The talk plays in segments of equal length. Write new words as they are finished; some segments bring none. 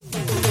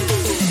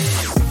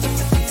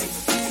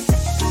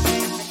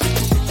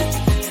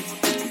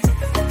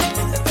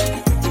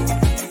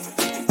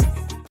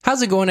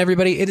How's it going,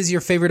 everybody? It is your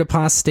favorite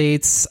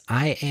apostates.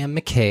 I am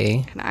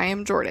McKay. And I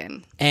am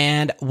Jordan.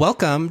 And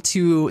welcome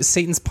to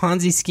Satan's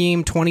Ponzi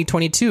Scheme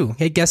 2022.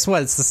 Hey, guess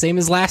what? It's the same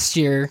as last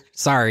year.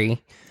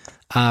 Sorry.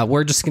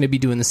 We're just going to be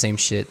doing the same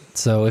shit.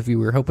 So if you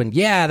were hoping,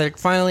 yeah, they're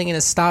finally going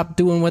to stop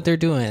doing what they're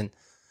doing.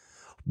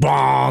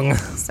 Bong.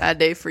 Sad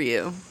day for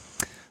you.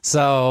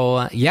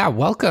 So, yeah,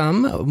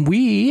 welcome.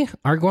 We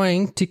are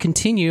going to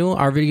continue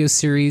our video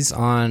series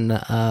on...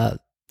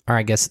 or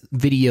I guess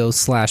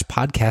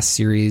video/podcast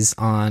series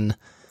on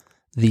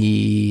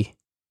the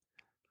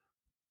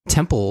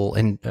temple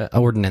and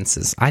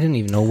ordinances. I didn't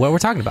even know what we're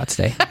talking about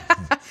today.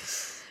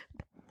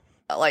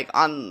 Like,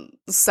 on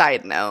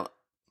side note,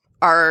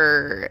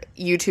 our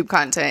YouTube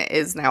content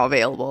is now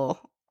available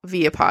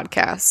via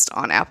podcast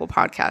on Apple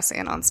Podcasts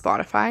and on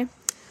Spotify.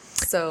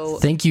 So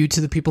thank you to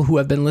the people who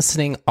have been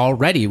listening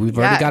already. We've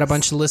already got a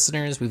bunch of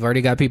listeners. We've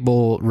already got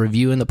people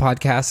reviewing the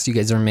podcast. You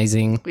guys are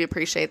amazing. We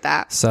appreciate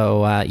that.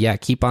 So yeah,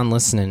 keep on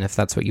listening if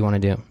that's what you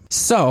want to do.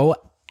 So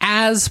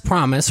as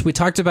promised, we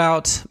talked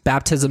about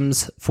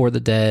baptisms for the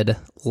dead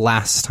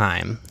last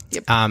time.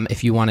 Yep.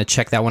 If you want to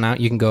check that one out,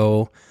 you can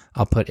go.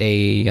 I'll put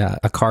a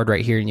card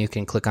right here, and you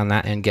can click on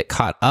that and get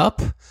caught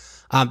up.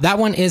 That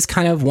one is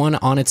kind of one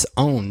on its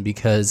own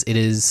because it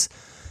is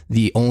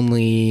the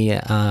only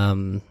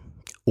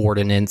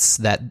ordinance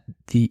that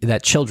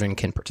children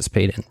can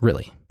participate in,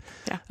 really.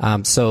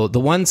 Yeah. So the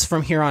ones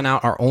from here on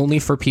out are only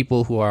for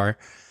people who are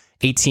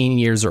 18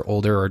 years or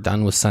older or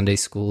done with Sunday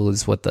school,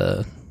 is what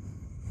the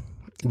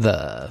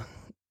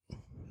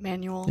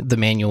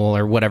manual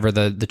or whatever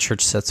the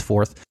church sets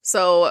forth.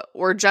 So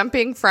we're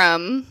jumping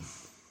from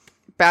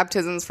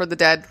baptisms for the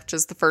dead, which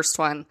is the first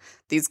one.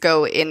 These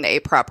go in a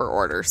proper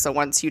order. So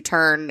once you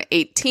turn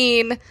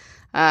 18,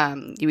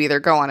 you either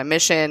go on a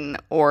mission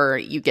or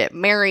you get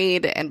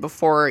married, and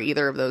before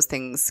either of those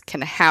things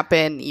can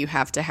happen, you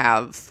have to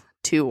have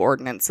 2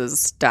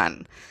 ordinances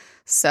done.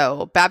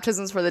 So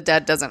baptisms for the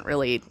dead doesn't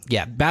really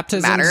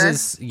baptisms matter.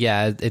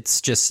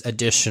 It's just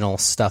additional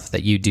stuff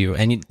that you do,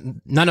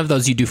 and none of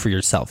those you do for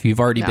yourself.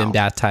 You've already been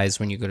baptized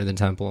when you go to the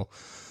temple.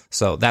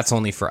 So that's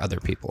only for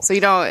other people. So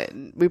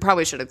we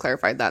probably should have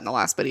clarified that in the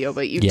last video,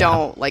 but you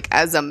don't, like,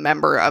 as a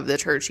member of the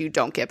church, you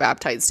don't get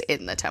baptized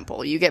in the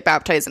temple. You get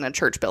baptized in a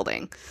church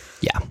building.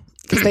 Yeah.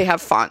 Because they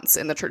have fonts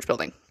in the church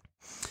building.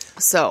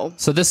 So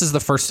this is the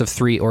first of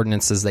 3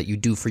 ordinances that you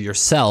do for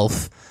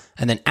yourself.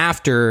 And then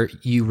after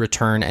you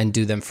return and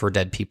do them for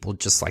dead people,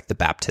 just like the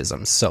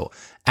baptisms. So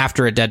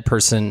after a dead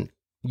person,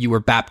 you were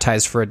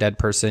baptized for a dead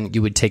person,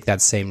 you would take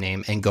that same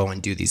name and go and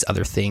do these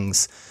other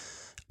things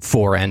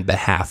on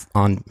behalf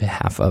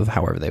of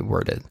however they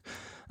worded.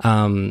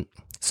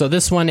 So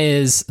this one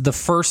is the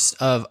first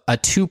of a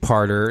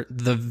 2-parter.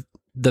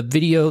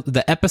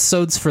 The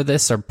episodes for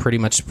this are pretty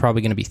much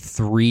probably going to be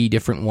 3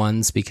 different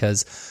ones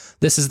because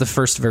this is the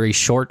first very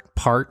short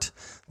part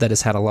that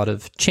has had a lot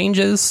of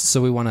changes.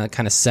 So we want to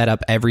kind of set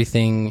up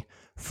everything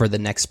for the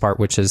next part,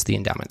 which is the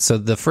endowment. So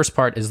the first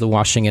part is the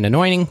washing and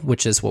anointing,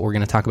 which is what we're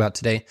going to talk about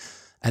today.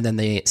 And then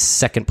the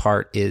second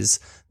part is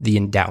the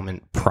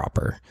endowment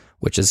proper,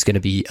 which is going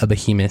to be a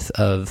behemoth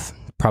of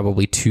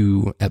probably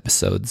 2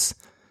 episodes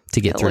to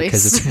get through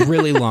because it's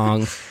really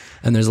long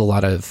and there's a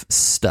lot of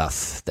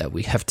stuff that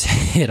we have to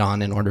hit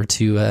on in order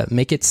to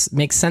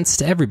make sense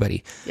to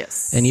everybody.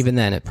 Yes. And even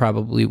then, it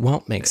probably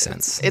won't make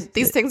sense.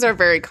 These things are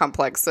very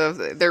complex. So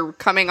if they're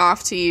coming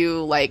off to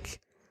you like,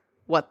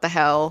 what the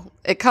hell?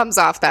 It comes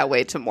off that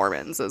way to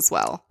Mormons as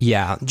well.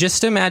 Yeah.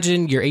 Just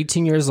imagine you're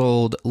 18 years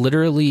old.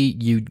 Literally,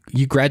 you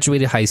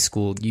graduated high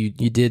school. You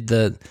did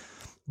the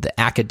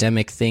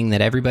academic thing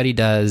that everybody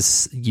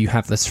does. You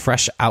have this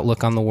fresh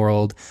outlook on the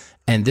world,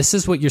 and this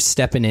is what you're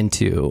stepping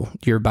into.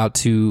 You're about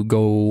to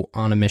go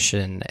on a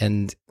mission,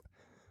 and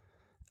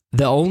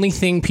the only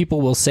thing people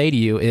will say to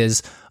you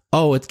is,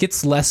 oh, it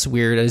gets less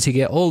weird as you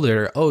get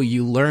older. Oh,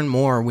 you learn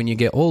more when you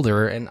get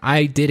older. And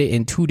I did it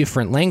in 2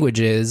 different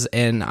languages,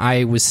 and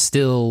I was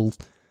still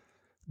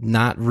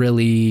not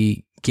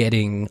really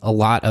getting a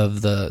lot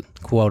of the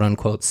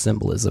quote-unquote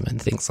symbolism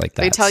and things like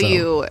that. They tell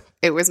you,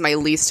 it was my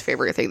least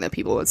favorite thing that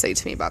people would say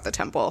to me about the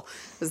temple,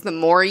 is the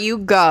more you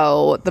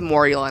go, the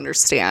more you'll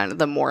understand,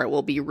 the more it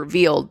will be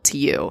revealed to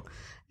you.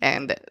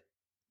 And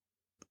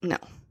no.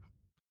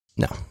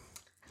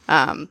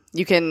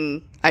 You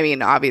can, I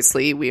mean,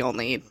 obviously we are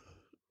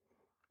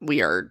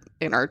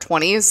in our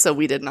 20s, so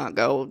we did not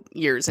go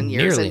years and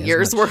years and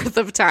years worth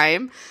of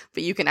time.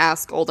 But you can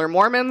ask older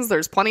Mormons.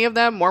 There's plenty of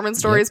them. Mormon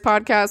Stories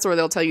podcasts, where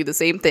they'll tell you the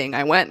same thing.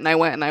 I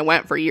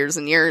went for years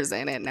and years,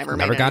 and it never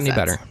got any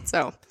better.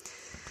 So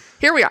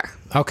here we are.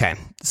 Okay.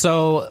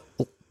 So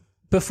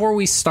before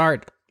we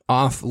start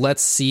off,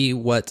 let's see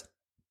what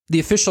the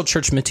official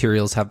church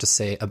materials have to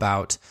say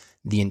about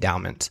the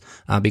endowment,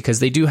 because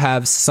they do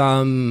have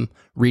some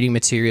reading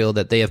material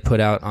that they have put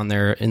out on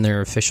in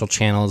their official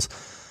channels.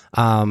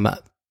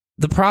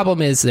 The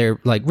problem is they're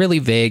like really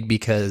vague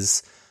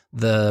because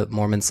the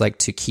Mormons like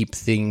to keep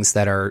things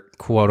that are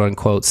quote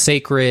unquote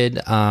sacred,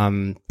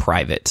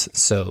 private.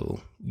 So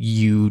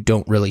you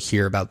don't really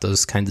hear about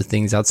those kinds of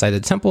things outside the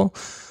temple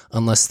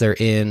unless they're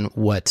in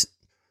what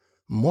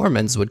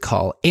Mormons would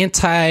call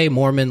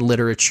anti-Mormon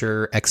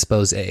literature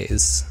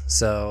exposés.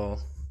 So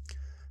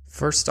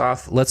first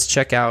off, let's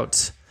check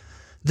out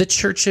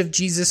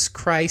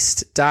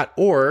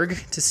thechurchofjesuschrist.org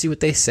to see what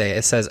they say.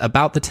 It says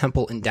about the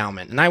temple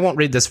endowment. And I won't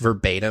read this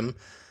verbatim,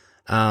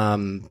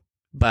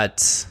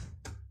 but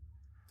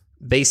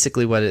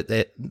basically what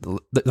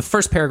the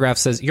first paragraph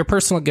says, your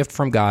personal gift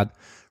from God.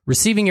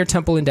 Receiving your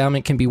temple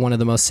endowment can be one of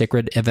the most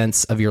sacred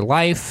events of your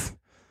life.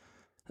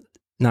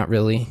 Not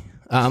really.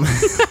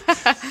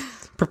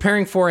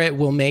 Preparing for it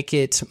will make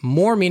it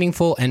more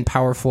meaningful and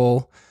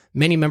powerful.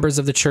 Many members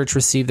of the church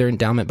receive their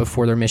endowment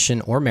before their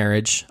mission or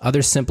marriage.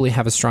 Others simply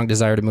have a strong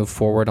desire to move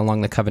forward along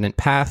the covenant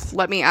path.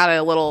 Let me add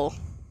a little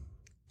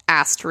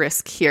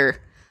asterisk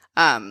here.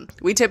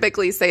 We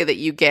typically say that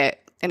you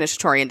get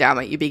initiatory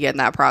endowment. You begin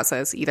that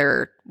process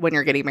either when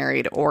you're getting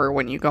married or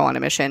when you go on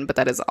a mission, but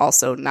that is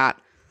also not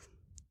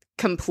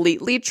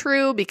completely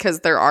true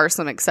because there are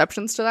some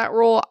exceptions to that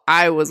rule.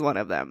 I was one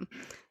of them.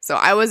 So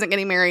I wasn't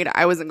getting married.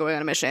 I wasn't going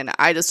on a mission.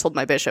 I just told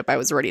my bishop I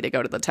was ready to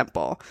go to the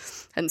temple.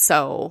 And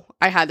so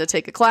I had to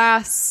take a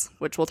class,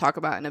 which we'll talk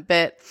about in a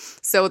bit.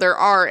 So there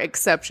are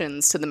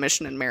exceptions to the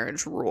mission and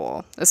marriage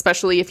rule,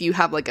 especially if you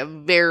have if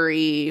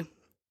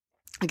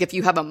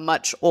you have a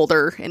much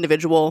older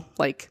individual,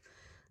 like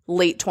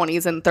late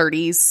 20s and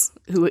 30s,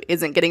 who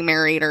isn't getting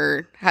married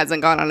or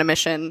hasn't gone on a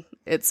mission.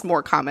 It's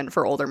more common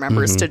for older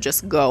members to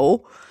just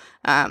go.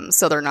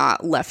 So they're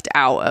not left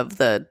out of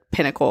the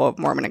pinnacle of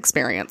Mormon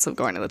experience of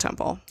going to the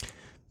temple.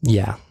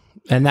 Yeah.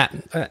 And that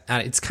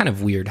it's kind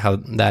of weird how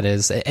that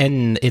is.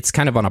 And it's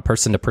kind of on a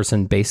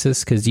person-to-person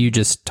basis because you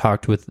just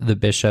talked with the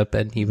bishop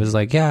and he was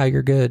like, yeah,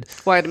 you're good.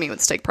 Well, I had to meet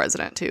with stake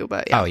president too,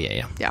 but yeah. Oh,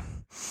 yeah. Yeah.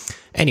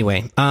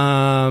 Anyway,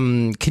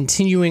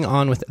 continuing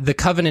on with the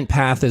covenant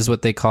path is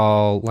what they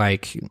call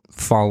like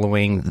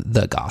following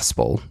the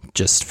gospel,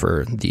 just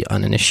for the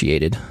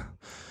uninitiated.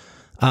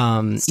 Stay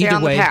on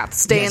the path.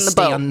 Stay in the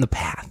boat. Stay on the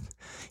path.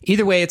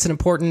 Either way, it's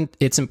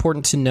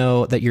important to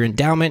know that your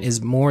endowment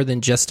is more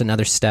than just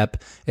another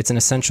step. It's an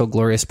essential,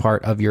 glorious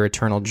part of your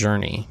eternal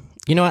journey.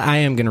 You know what? I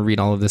am going to read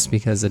all of this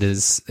because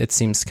it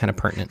seems kind of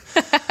pertinent.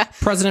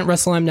 President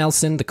Russell M.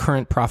 Nelson, the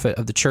current prophet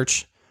of the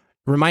church,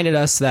 reminded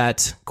us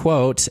that,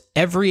 quote,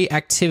 every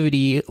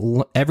activity,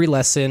 every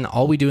lesson,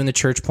 all we do in the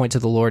church point to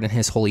the Lord and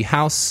his holy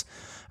house.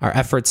 Our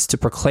efforts to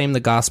proclaim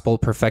the gospel,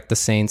 perfect the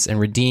saints, and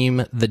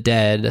redeem the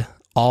dead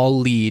all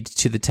lead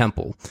to the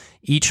temple.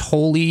 Each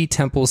holy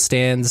temple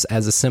stands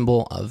as a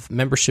symbol of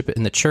membership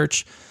in the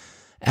church,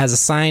 as a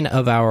sign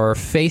of our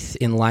faith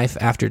in life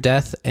after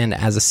death, and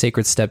as a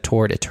sacred step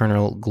toward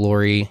eternal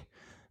glory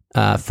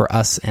for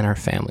us and our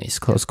families,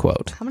 close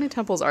quote. How many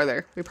temples are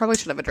there? We probably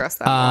should have addressed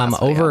that.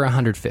 Over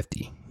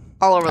 150.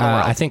 All over the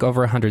world. I think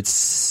over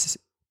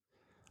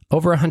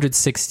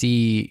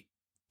 160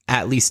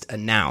 at least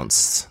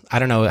announced. I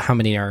don't know how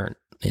many are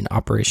in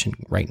operation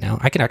right now.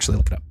 I can actually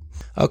look it up.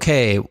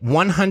 Okay,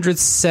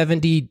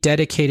 170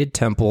 dedicated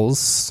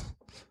temples,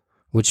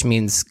 which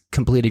means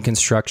completed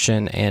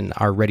construction and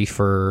are ready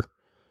for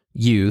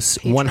use.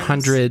 Patrons.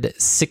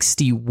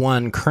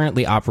 161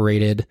 currently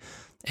operated,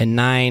 and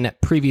 9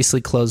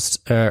 previously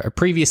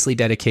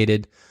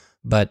dedicated,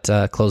 but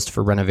closed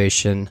for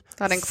renovation.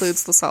 That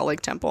includes the Salt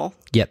Lake Temple.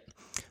 Yep.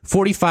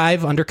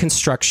 45 under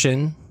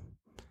construction,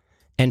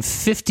 and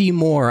 50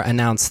 more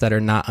announced that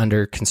are not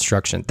under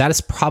construction. That is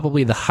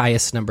probably the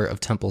highest number of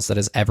temples that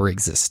has ever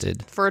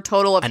existed. For a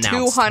total of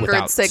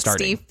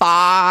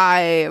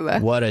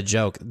 265. What a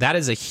joke. That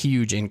is a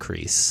huge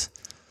increase.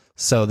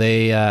 So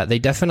they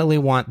definitely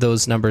want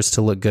those numbers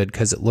to look good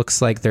because it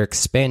looks like they're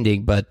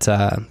expanding, but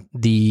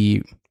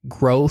the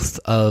growth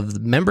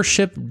of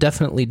membership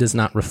definitely does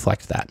not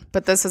reflect that.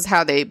 But this is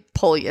how they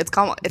pull you. It's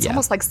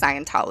almost like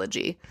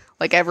Scientology.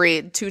 Like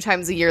every 2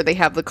 times a year, they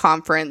have the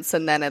conference,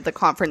 and then at the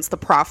conference, the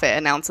prophet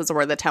announces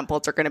where the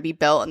temples are going to be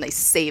built, and they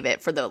save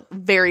it for the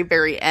very,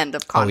 very end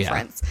of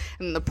conference. Oh,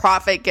 yeah. And the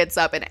prophet gets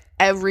up, and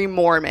every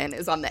Mormon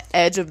is on the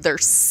edge of their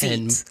seat.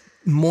 And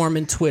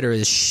Mormon Twitter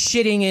is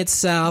shitting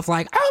itself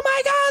like, oh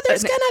my God,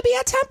 there's going to be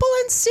a temple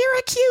in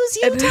Syracuse,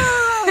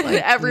 Utah.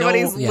 Like,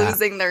 everybody's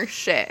losing their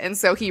shit. And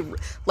so he,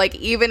 like,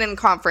 even in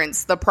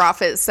conference, the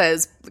prophet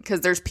says,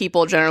 because there's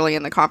people generally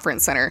in the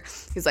conference center,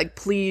 he's like,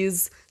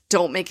 please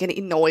don't make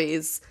any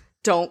noise,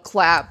 don't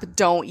clap,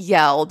 don't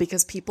yell,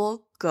 because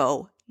people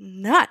go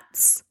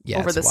nuts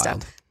over this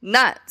stuff.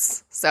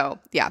 Nuts. So,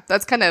 yeah,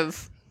 that's kind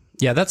of...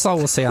 Yeah, that's all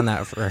we'll say on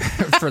that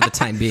for the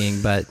time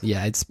being. But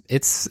yeah,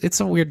 it's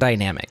a weird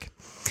dynamic.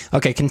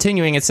 Okay,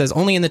 continuing, it says,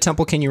 only in the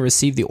temple can you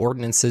receive the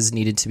ordinances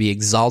needed to be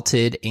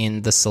exalted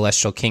in the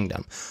celestial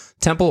kingdom.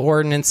 Temple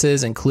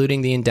ordinances,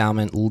 including the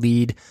endowment,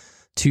 lead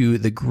to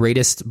the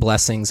greatest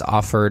blessings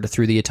offered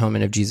through the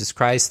atonement of Jesus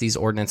Christ. These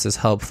ordinances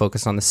help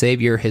focus on the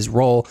Savior, his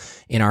role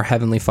in our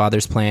Heavenly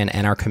Father's plan,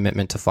 and our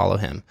commitment to follow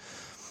him.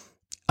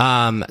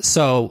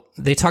 So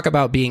they talk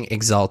about being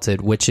exalted,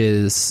 which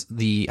is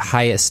the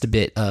highest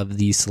bit of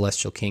the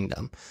celestial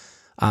kingdom.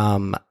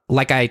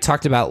 Like I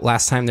talked about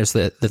last time, there's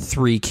the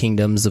 3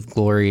 kingdoms of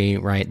glory,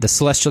 right? The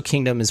celestial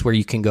kingdom is where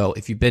you can go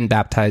if you've been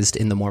baptized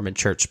in the Mormon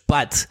church,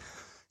 but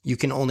you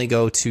can only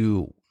go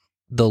to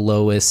the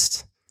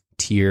lowest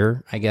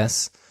tier, I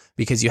guess,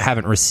 because you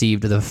haven't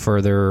received the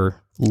further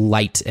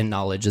light and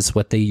knowledge is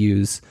what they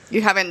use.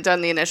 You haven't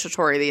done the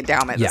initiatory, the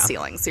endowment, the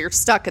sealing. So you're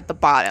stuck at the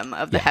bottom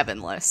of the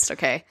heaven list,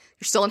 okay?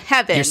 You're still in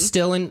heaven. You're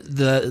still in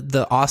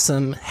the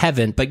awesome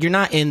heaven, but you're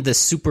not in the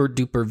super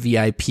duper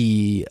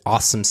VIP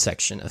awesome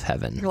section of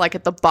heaven. You're like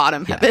at the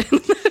bottom heaven.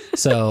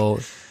 So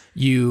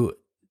you're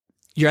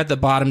at the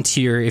bottom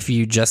tier if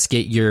you just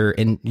get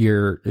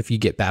if you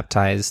get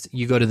baptized.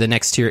 You go to the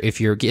next tier if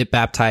you get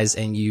baptized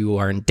and you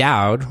are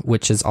endowed,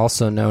 which is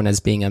also known as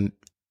being a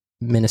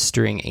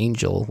ministering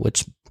angel,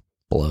 which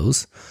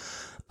blows.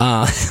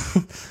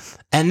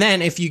 And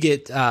then if you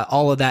get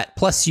all of that,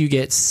 plus you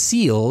get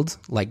sealed,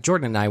 like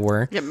Jordan and I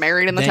were, get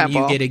married in the then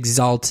temple. You get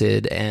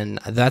exalted, and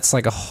that's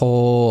like a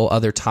whole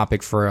other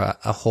topic for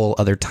a whole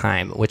other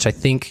time, which I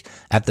think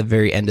at the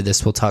very end of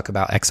this we'll talk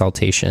about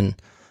exaltation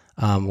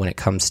when it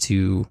comes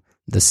to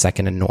the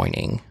second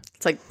anointing.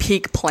 It's like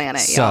peak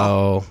planet,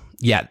 So,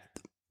 yeah.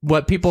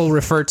 What people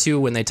refer to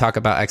when they talk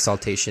about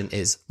exaltation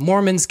is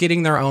Mormons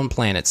getting their own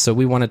planet. So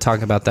we want to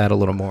talk about that a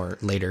little more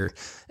later.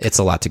 It's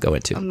a lot to go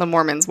into. The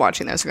Mormons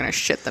watching this are going to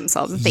shit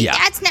themselves and think,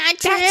 that's not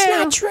true. That's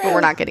not true. But we're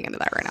not getting into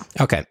that right now.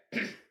 Okay.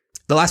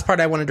 The last part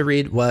I wanted to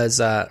read was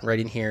right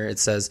in here. It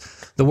says,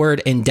 the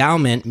word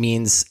endowment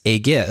means a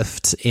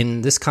gift.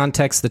 In this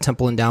context, the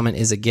temple endowment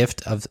is a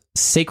gift of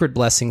sacred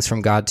blessings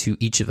from God to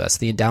each of us.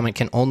 The endowment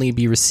can only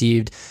be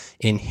received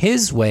in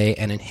his way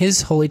and in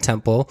his holy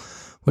temple,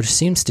 which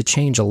seems to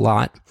change a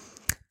lot.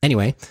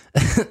 Anyway,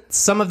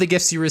 some of the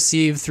gifts you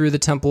receive through the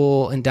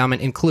temple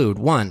endowment include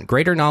 1,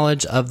 greater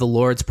knowledge of the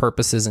Lord's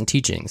purposes and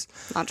teachings.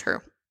 Not true.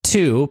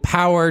 2,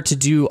 power to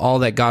do all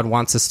that God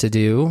wants us to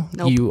do.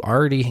 Nope. You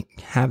already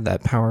have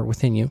that power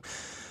within you.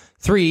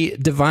 3,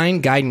 divine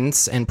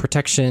guidance and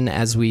protection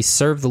as we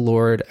serve the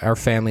Lord, our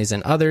families,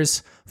 and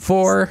others.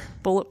 4,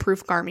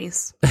 bulletproof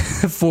garmies.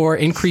 4,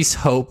 increased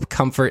hope,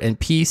 comfort, and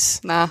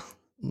peace. Nah.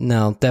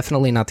 No,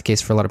 definitely not the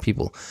case for a lot of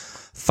people.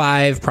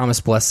 5,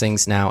 promised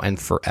blessings now and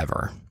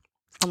forever.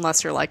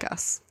 Unless you're like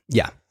us.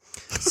 Yeah.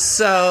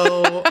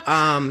 So,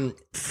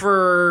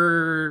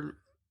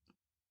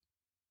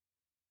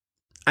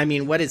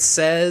 what it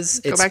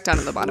says, Go back down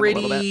to the bottom a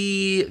little bit.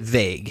 Pretty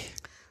vague.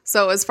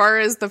 So as far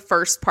as the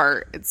first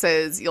part, it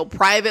says you'll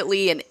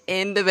privately and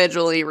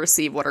individually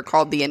receive what are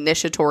called the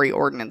initiatory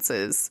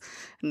ordinances.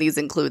 And these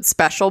include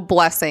special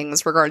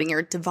blessings regarding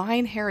your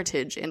divine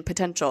heritage and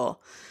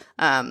potential.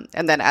 And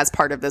then as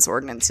part of this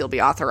ordinance, you'll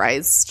be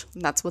authorized.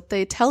 And that's what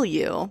they tell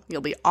you.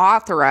 You'll be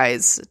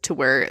authorized to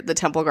wear the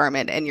temple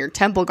garment, and your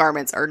temple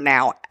garments are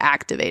now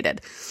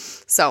activated.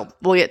 So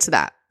we'll get to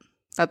that.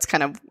 That's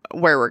kind of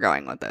where we're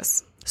going with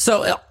this.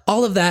 So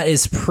all of that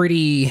is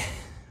pretty...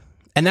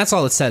 And that's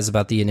all it says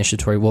about the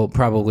initiatory. We'll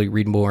probably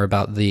read more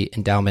about the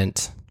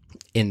endowment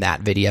in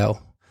that video.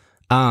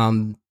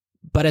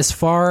 But as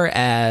far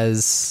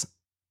as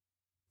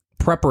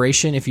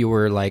preparation, if you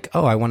were like,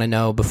 oh, I want to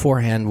know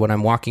beforehand what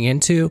I'm walking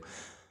into,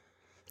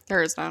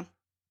 there is none.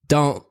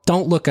 Don't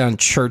look on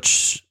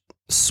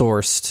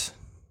church-sourced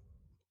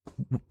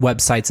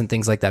websites and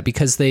things like that,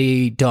 because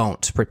they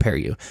don't prepare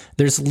you.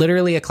 There's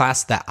literally a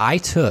class that I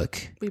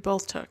took. We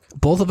both took.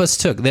 Both of us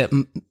took, that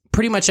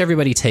pretty much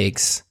everybody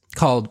takes,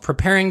 called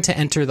Preparing to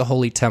Enter the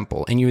Holy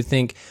Temple. And you would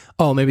think,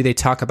 oh, maybe they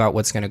talk about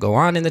what's going to go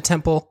on in the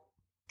temple.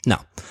 No.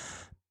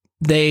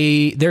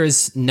 There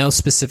is no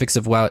specifics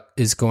of what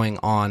is going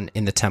on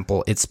in the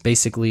temple. It's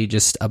basically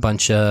just a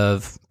bunch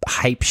of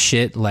hype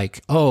shit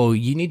like, oh,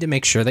 you need to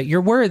make sure that you're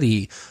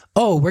worthy.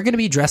 Oh, we're going to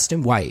be dressed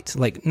in white.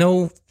 Like,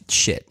 no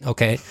shit,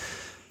 okay?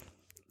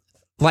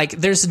 Like,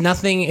 there's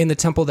nothing in the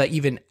temple that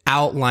even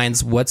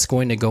outlines what's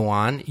going to go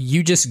on.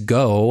 You just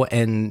go,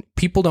 and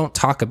people don't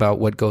talk about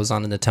what goes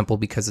on in the temple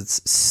because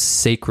it's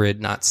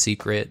sacred, not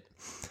secret.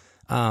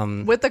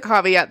 With the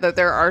caveat that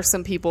there are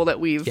some people that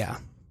we've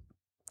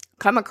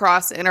come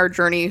across in our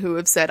journey who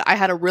have said, I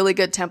had a really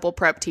good temple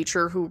prep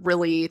teacher who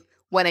really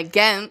went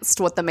against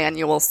what the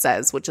manual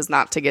says, which is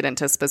not to get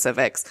into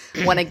specifics,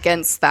 went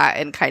against that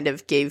and kind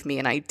of gave me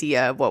an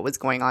idea of what was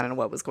going on and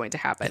what was going to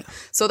happen. Yeah.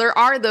 So there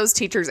are those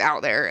teachers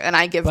out there, and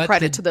I give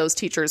credit to those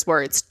teachers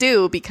where it's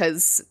due,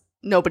 because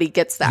nobody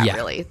gets that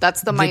really.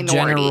 That's the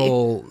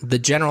minority. The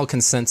general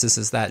consensus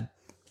is that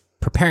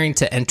preparing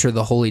to enter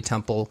the Holy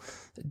Temple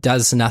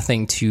does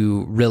nothing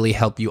to really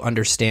help you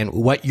understand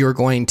what you're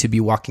going to be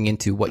walking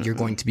into, what you're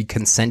going to be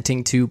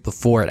consenting to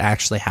before it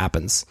actually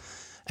happens.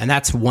 And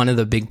that's one of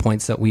the big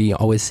points that we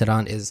always hit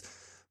on, is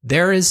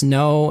there is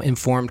no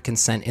informed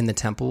consent in the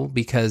temple,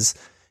 because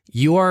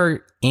you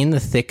are in the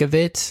thick of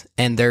it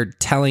and they're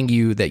telling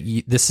you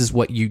that this is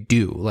what you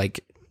do.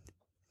 Like,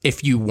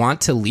 if you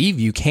want to leave,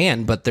 you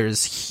can, but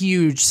there's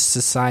huge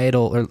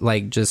societal or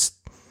like just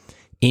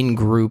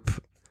in-group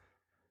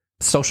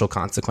social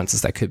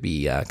consequences that could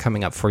be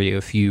coming up for you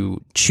if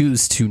you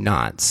choose to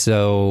not.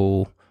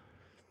 So,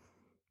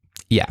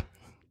 yeah.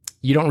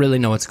 You don't really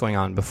know what's going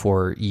on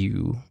before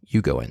you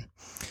go in.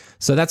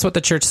 So that's what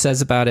the church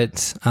says about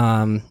it.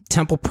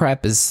 Temple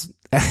prep is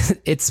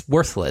it's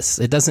worthless.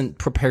 It doesn't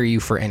prepare you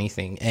for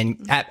anything.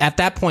 And at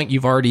that point,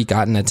 you've already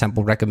gotten a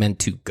temple recommend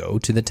to go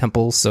to the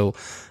temple. So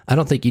I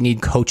don't think you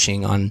need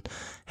coaching on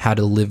how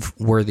to live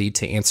worthy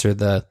to answer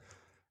the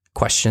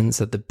questions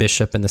that the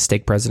bishop and the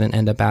stake president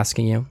end up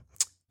asking you.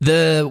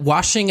 The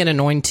washing and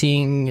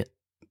anointing,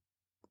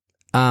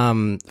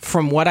 from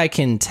what I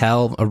can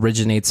tell,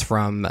 originates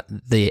from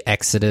the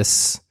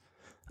Exodus,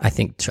 I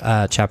think,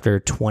 chapter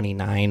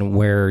 29,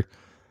 where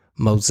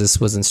Moses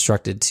was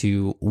instructed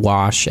to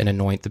wash and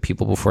anoint the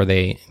people before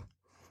they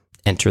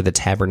enter the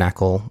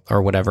tabernacle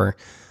or whatever.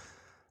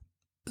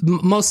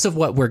 Most of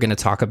what we're going to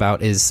talk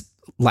about is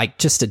like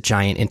just a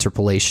giant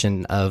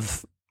interpolation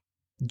of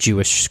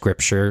Jewish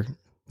scripture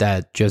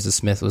that Joseph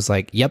Smith was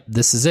like, yep,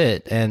 this is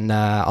it. And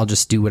I'll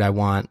just do what I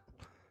want.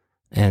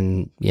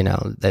 And, you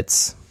know,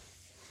 that's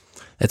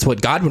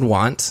what God would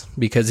want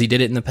because he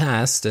did it in the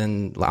past.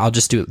 And I'll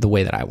just do it the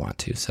way that I want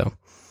to. So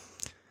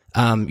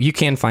you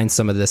can find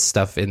some of this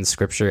stuff in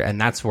scripture. And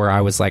that's where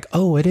I was like,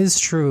 oh, it is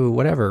true,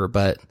 whatever.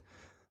 But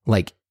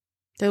like,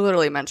 they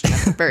literally mentioned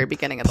at the very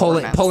beginning of the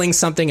Ordinance. Pulling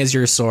something as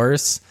your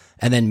source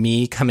and then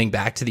me coming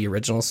back to the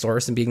original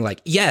source and being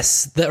like,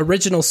 yes, the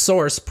original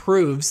source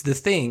proves the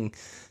thing,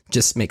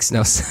 just makes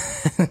no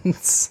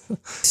sense.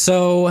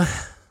 So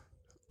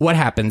what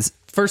happens?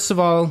 First of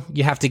all,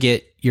 you have to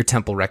get your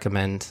temple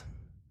recommend,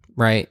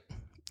 right?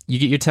 You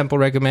get your temple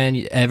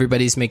recommend.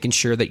 Everybody's making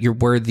sure that you're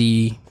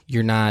worthy.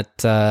 You're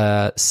not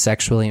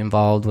sexually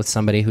involved with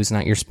somebody who's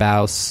not your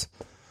spouse.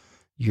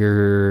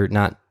 You're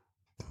not,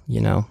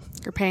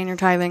 you're paying your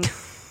tithing.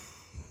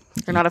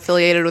 You're not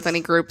affiliated with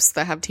any groups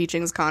that have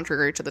teachings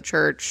contrary to the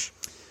church.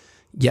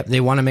 Yep,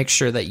 they want to make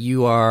sure that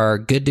you are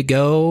good to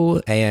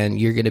go and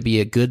you're going to be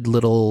a good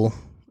little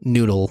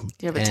noodle.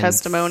 You have a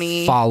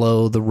testimony.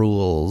 Follow the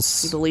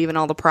rules. You believe in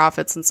all the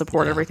prophets and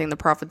support everything the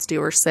prophets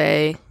do or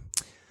say.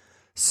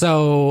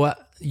 So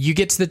you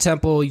get to the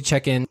temple, you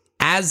check in.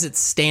 As it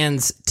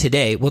stands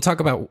today, we'll talk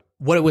about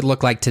what it would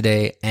look like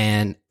today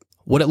and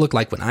what it looked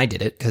like when I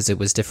did it, because it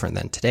was different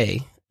than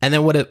today. And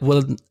then what it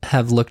would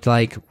have looked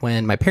like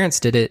when my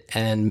parents did it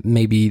and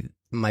maybe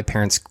my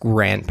parents'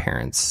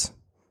 grandparents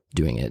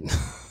doing it.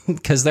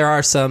 Because there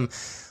are some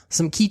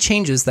key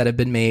changes that have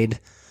been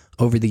made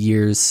over the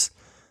years.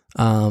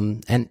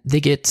 And they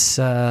get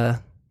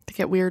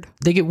weird.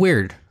 They get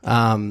weird.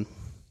 So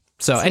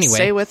anyway.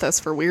 Stay with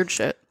us for weird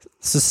shit.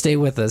 So stay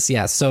with us.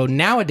 Yeah. So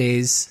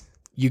nowadays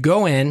you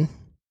go in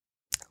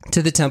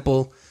to the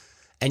temple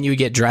and you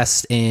get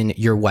dressed in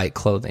your white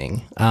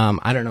clothing.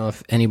 I don't know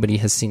if anybody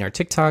has seen our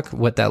TikTok,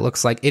 what that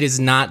looks like. It is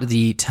not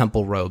the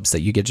temple robes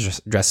that you get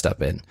dressed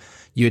up in.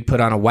 You would put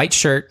on a white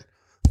shirt,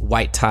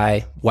 white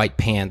tie, white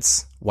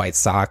pants, white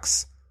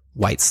socks,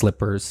 white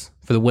slippers.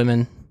 For the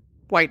women,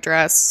 white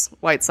dress,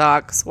 white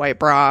socks, white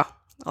bra.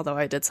 Although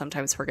I did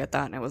sometimes forget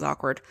that and it was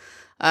awkward.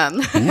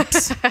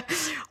 Oops.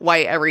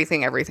 White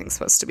everything. Everything's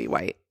supposed to be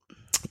white.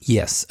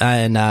 Yes.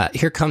 And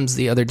here comes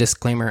the other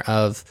disclaimer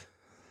of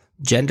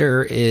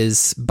gender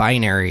is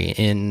binary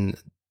in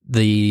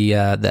the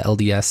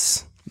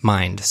LDS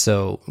mind.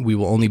 So we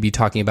will only be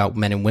talking about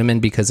men and women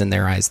because in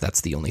their eyes,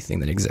 that's the only thing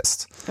that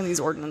exists. And these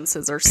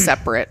ordinances are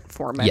separate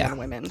for men and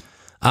women.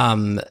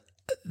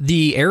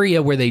 The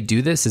area where they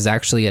do this is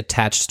actually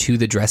attached to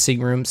the dressing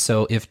room.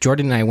 So if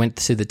Jordan and I went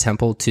to the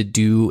temple to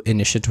do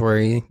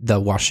initiatory, the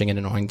washing and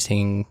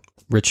anointing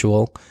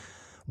ritual,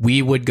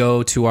 we would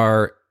go to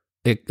our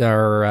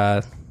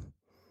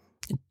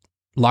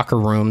locker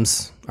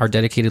rooms, our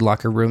dedicated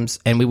locker rooms,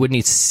 and we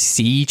wouldn't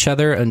see each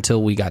other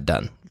until we got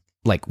done.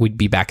 Like, we'd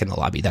be back in the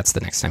lobby. That's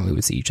the next time we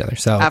would see each other.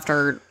 So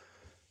after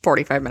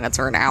 45 minutes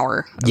or an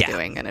hour of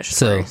doing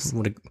initiatory.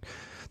 So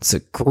it's a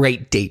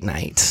great date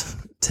night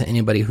to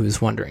anybody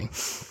who's wondering.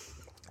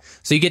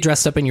 So you get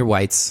dressed up in your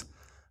whites,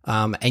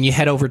 and you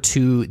head over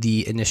to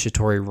the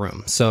initiatory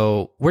room.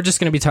 So we're just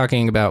going to be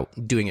talking about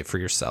doing it for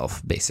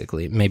yourself,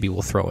 basically. Maybe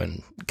we'll throw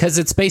in, because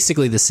it's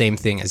basically the same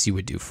thing as you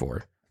would do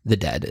for the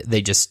dead.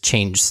 They just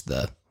changed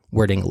the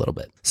wording a little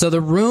bit. So the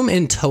room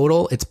in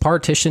total, it's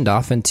partitioned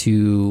off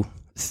into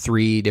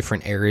 3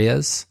 different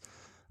areas.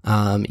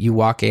 You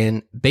walk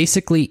in,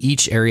 basically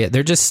each area,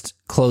 they're just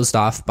closed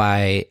off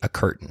by a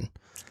curtain.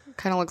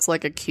 Kind of looks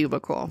like a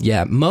cubicle.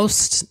 Yeah,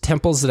 most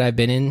temples that I've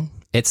been in,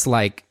 it's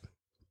like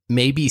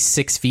maybe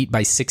 6 feet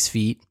by 6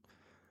 feet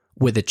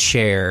with a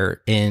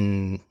chair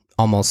in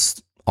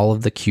almost all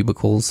of the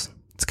cubicles.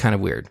 It's kind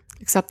of weird.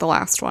 Except the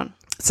last one.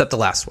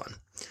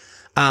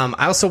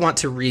 I also want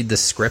to read the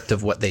script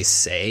of what they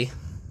say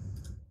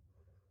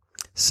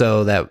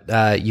so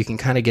that you can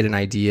kind of get an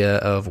idea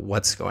of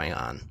what's going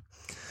on.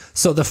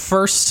 So the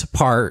first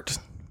part,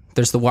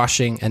 there's the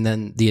washing and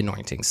then the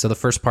anointing. So the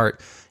first part,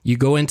 you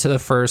go into the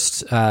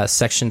first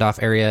sectioned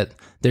off area.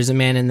 There's a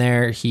man in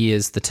there. He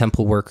is the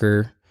temple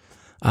worker,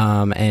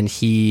 and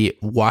he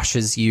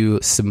washes you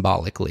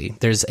symbolically.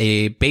 There's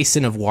a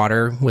basin of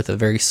water with a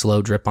very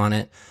slow drip on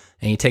it,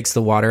 and he takes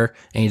the water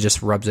and he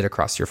just rubs it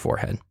across your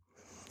forehead.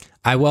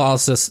 I will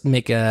also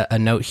make a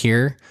note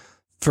here.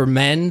 For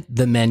men,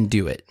 the men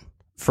do it.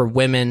 For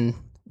women,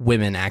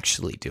 women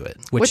actually do it,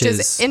 which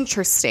is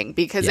interesting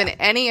because in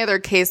any other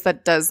case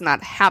that does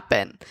not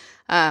happen.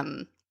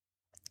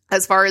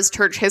 As far as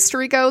church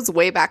history goes,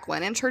 way back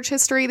when in church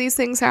history these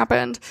things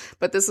happened,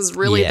 but this is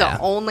really the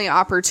only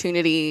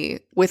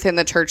opportunity within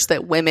the church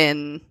that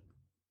women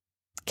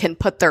can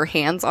put their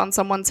hands on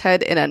someone's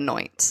head and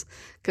anoint,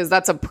 because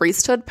that's a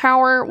priesthood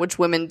power which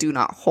women do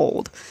not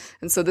hold.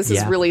 And so this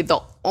is really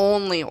the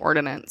only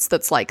ordinance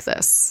that's like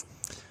this.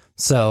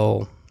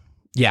 So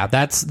yeah,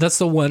 that's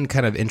the one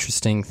kind of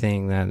interesting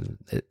thing that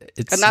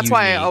it's and that's unique.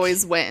 why I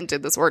always went and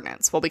did this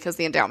ordinance. Well, because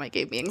the endowment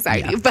gave me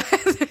anxiety, but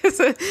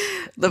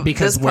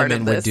because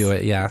women would do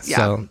it.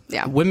 So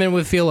women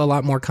would feel a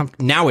lot more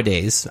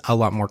nowadays, a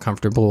lot more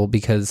comfortable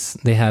because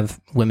they have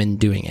women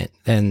doing it,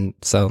 and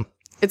so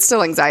it's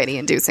still anxiety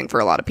inducing for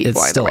a lot of people.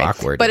 It's still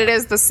awkward, but it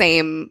is the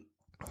same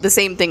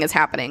thing is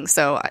happening.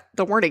 So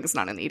the wording is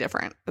not any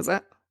different, is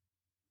it?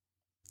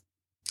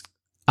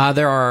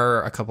 There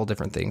are a couple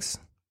different things.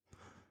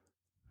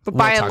 But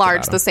by and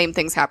large, the same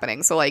thing's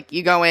happening. So, like,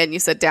 you go in, you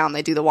sit down,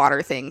 they do the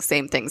water thing.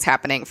 Same thing's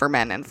happening for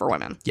men and for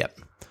women. Yep.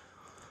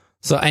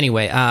 So,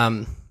 anyway,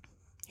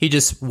 he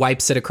just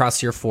wipes it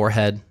across your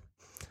forehead,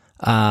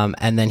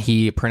 and then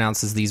he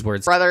pronounces these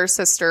words. Brother,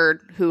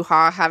 sister,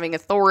 hoo-ha, having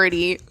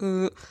authority,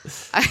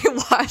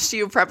 I wash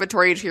you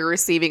preparatory to your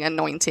receiving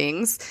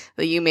anointings,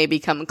 that you may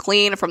become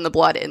clean from the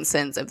blood and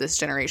sins of this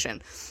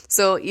generation.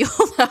 So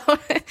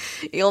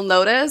you'll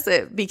notice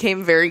it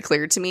became very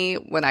clear to me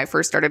when I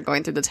first started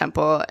going through the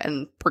temple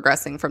and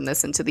progressing from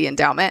this into the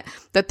endowment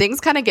that things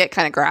kind of get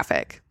kind of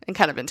graphic and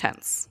kind of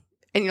intense.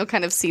 And you'll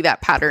kind of see that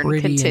pattern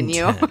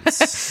continue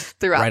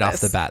throughout right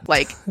this. Off the bat.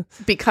 Like,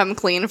 become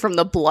clean from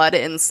the blood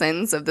and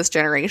sins of this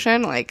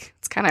generation. Like,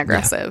 it's kind of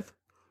aggressive.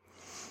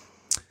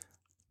 Yeah.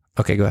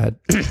 Okay, go ahead.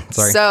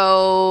 Sorry.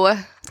 So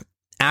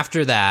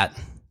after that,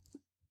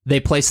 they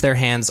place their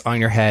hands on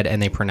your head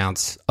and they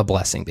pronounce a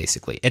blessing,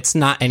 basically. It's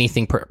not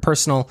anything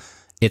personal.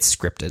 It's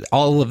scripted.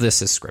 All of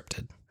this is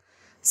scripted.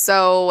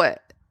 So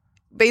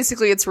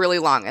basically, it's really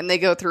long, and they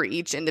go through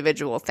each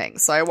individual thing.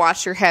 So I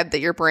wash your head that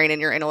your brain and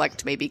your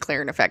intellect may be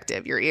clear and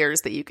effective, your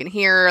ears that you can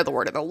hear the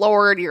word of the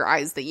Lord, your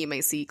eyes that you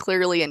may see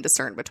clearly and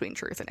discern between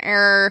truth and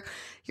error,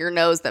 your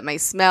nose that may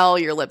smell,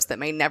 your lips that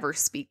may never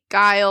speak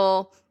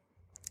guile,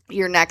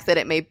 your neck that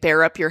it may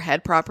bear up your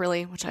head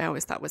properly, which I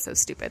always thought was so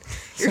stupid.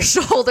 Your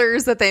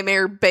shoulders that they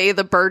may bear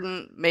the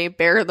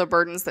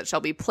burdens that shall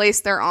be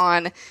placed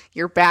thereon.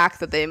 Your back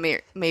that they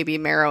may be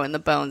marrow in the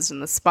bones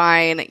and the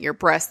spine. Your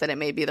breast that it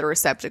may be the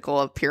receptacle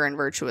of pure and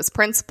virtuous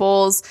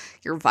principles.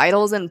 Your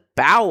vitals and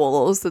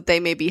bowels that they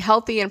may be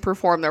healthy and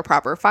perform their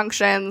proper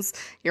functions.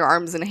 Your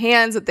arms and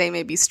hands that they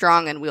may be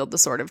strong and wield the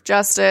sword of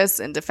justice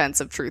in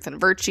defense of truth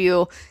and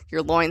virtue.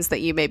 Your loins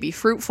that you may be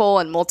fruitful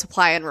and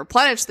multiply and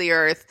replenish the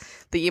earth,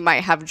 that you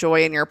might have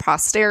joy in your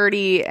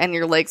posterity, and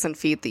your legs and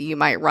feet that you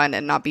might run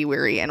and not be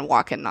weary and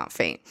walk and not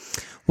faint.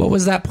 What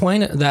was that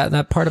point?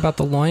 That part about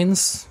the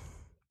loins?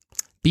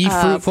 Be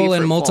fruitful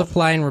and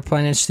multiply and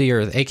replenish the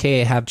earth,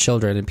 aka have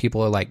children. And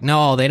people are like,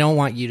 no, they don't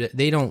want you to.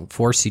 They don't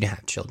force you to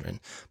have children.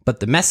 But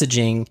the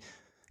messaging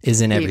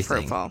is in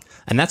everything,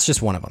 and that's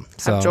just one of them.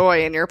 So have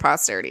joy in your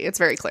posterity. It's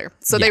very clear.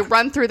 So they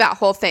run through that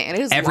whole thing, and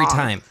it is every long.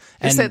 time.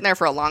 You're sitting there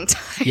for a long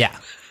time. Yeah.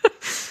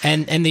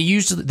 And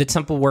the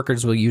temple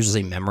workers will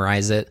usually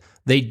memorize it.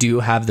 They do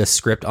have the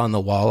script on the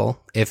wall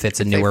if it's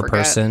a newer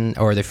person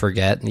or they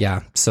forget.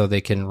 Yeah, so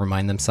they can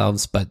remind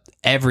themselves. But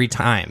every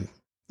time,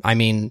 I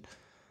mean,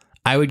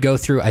 I would go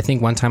through, I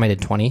think one time I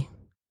did 20.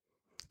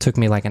 Took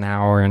me like an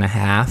hour and a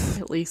half.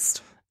 At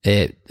least.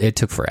 It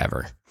took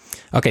forever.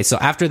 Okay, so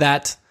after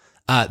that,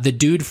 the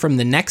dude from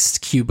the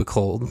next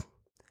cubicle,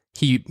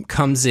 he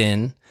comes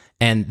in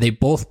and they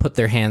both put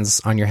their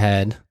hands on your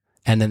head.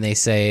 And then they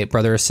say,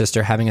 brother or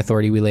sister, having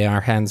authority, we lay our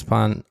hands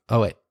upon...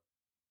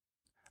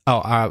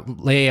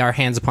 lay our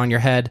hands upon your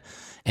head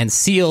and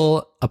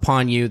seal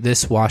upon you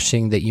this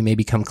washing that you may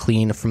become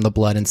clean from the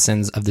blood and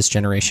sins of this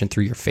generation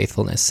through your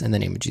faithfulness. In the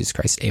name of Jesus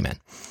Christ, amen.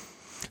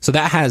 So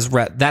that has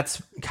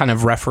that's kind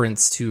of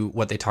reference to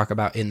what they talk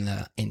about in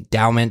the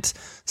endowment.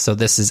 So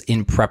this is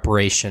in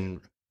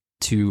preparation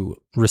to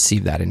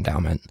receive that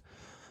endowment.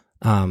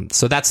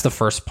 So that's the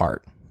first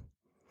part.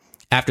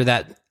 After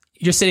that...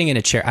 You're sitting in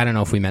a chair. I don't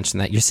know if we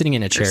mentioned that. You're sitting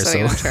in a chair,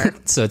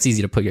 so it's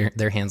easy to put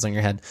their hands on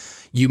your head.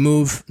 You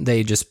move.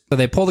 They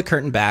pull the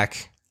curtain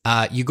back.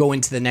 You go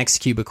into the next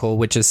cubicle,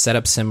 which is set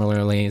up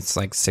similarly. It's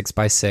like 6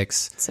 by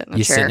 6. Sit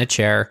in a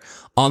chair.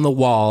 On the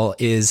wall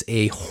is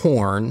a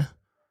horn,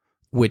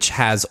 which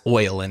has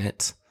oil in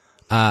it.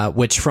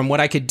 Which, from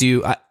what I could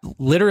do,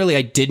 literally,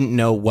 I didn't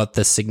know what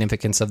the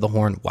significance of the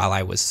horn while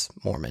I was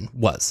Mormon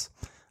was.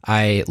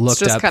 I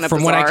looked up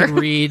from what I could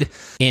read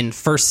in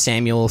 1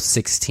 Samuel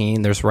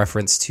 16. There's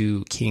reference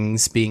to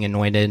kings being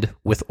anointed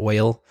with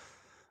oil.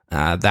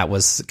 That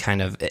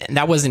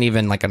wasn't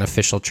even like an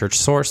official church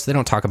source. They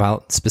don't talk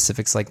about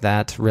specifics like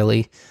that,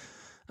 really.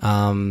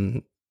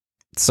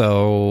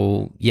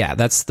 So yeah,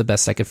 that's the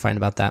best I could find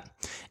about that.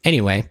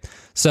 Anyway,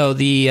 so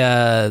the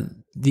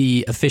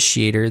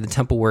officiator, the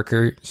temple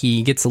worker,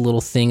 he gets a little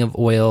thing of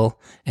oil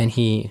and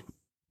he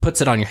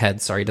puts it on your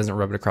head. Sorry, doesn't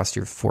rub it across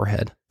your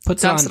forehead.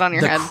 Dumps it on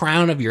your the head.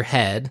 crown of your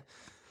head,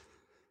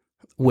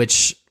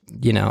 which,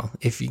 you know,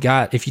 if you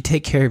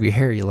take care of your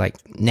hair, you're like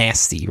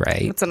nasty,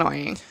 right? It's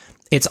annoying.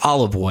 It's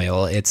olive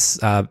oil. It's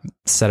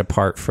set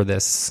apart for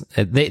this.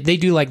 They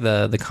do like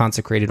the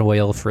consecrated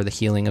oil for the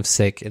healing of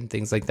sick and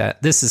things like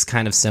that. This is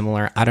kind of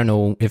similar. I don't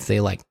know if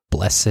they like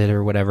bless it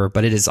or whatever,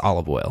 but it is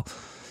olive oil.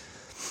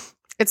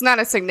 It's not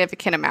a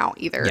significant amount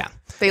either. Yeah.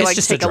 They It's like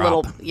just take a a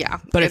little, drop. yeah.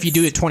 But if you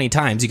do it 20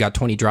 times, you got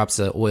 20 drops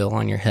of oil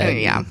on your head.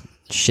 Yeah.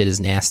 Shit is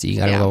nasty. You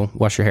got to go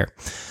wash your hair.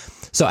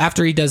 So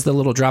after he does the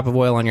little drop of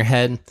oil on your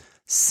head,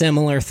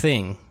 similar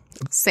thing.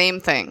 Same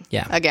thing.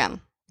 Yeah.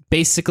 Again.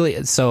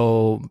 Basically,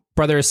 so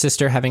brother or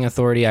sister having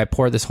authority, I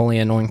pour this holy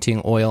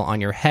anointing oil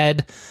on your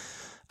head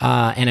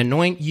and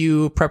anoint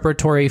you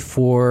preparatory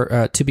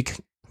to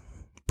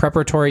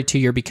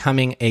your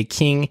becoming a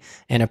king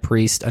and a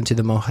priest unto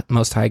the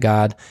Most High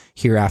God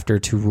hereafter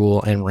to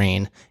rule and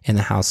reign in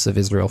the house of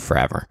Israel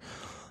forever.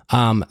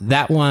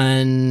 That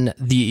one,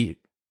 the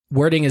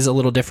wording is a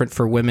little different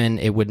for women.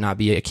 It would not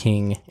be a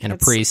king and a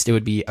priest. It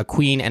would be a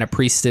queen and a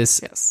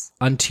priestess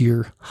unto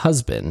your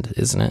husband,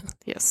 isn't it?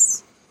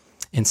 Yes.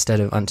 Instead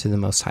of unto the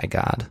Most High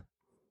God.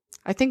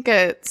 I think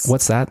it's...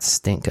 What's that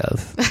stink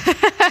of?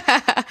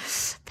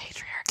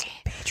 Patriarchy.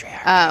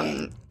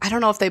 I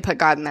don't know if they put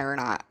God in there or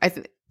not.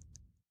 It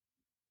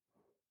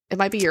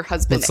might be your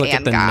husband. Let's look and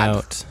at the God.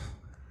 note.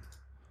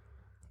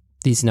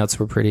 These notes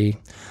were pretty...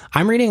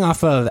 I'm reading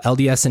off of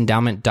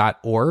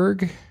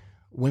ldsendowment.org.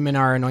 Women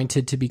are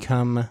anointed to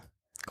become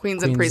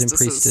Queens and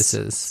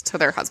priestesses to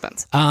their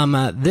husbands.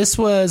 This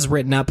was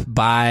written up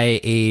by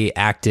a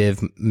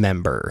active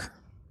member.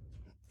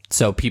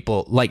 So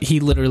people, like,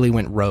 he literally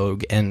went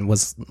rogue and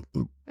was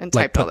And like,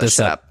 typed all this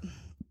shit up.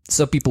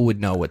 so people would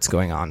know what's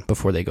going on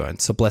before they go in.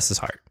 So bless his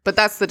heart. But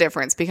that's the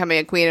difference. Becoming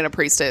a queen and a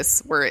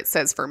priestess, where it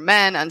says for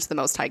men, unto the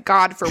Most High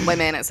God. For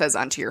women, it says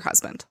unto your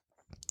husband.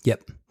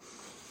 Yep.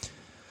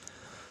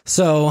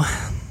 So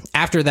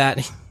after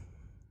that,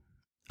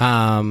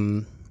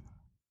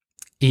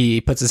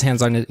 he puts his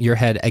hands on your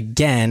head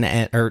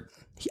again, or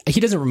he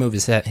doesn't remove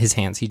his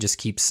hands. He just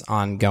keeps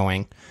on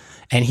going.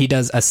 And he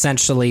does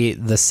essentially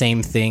the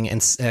same thing,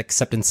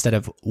 except instead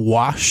of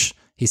wash,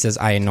 he says,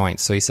 I anoint.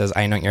 So he says,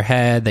 I anoint your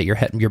head, that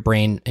your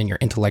brain and your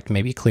intellect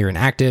may be clear and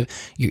active,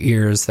 your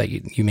ears, that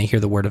you may hear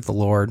the word of the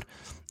Lord,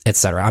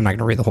 etc. I'm not going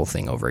to read the whole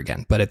thing over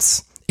again, but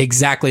it's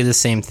exactly the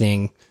same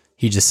thing.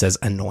 He just says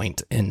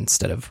anoint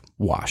instead of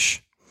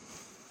wash.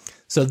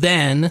 So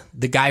then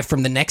the guy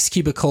from the next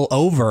cubicle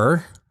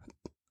over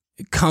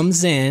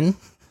comes in,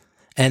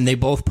 and they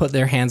both put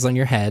their hands on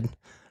your head,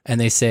 and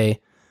they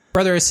say,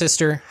 brother or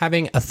sister,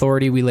 having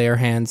authority, we lay our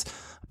hands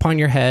upon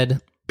your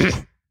head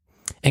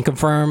and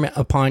confirm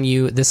upon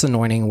you this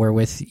anointing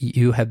wherewith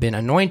you have been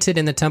anointed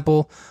in the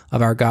temple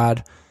of our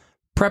God,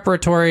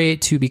 preparatory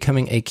to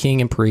becoming a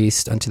king and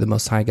priest unto the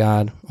Most High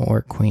God,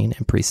 or queen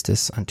and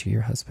priestess unto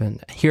your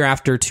husband,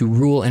 hereafter to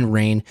rule and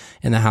reign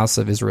in the house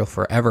of Israel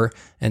forever,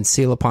 and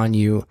seal upon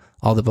you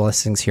all the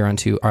blessings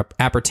hereunto are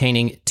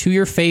appertaining to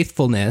your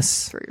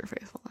faithfulness.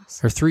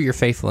 Through your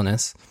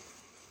faithfulness.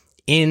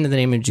 In the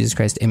name of Jesus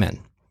Christ, amen.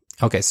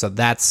 Okay, so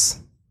that's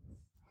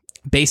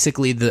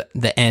basically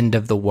the end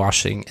of the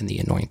washing and the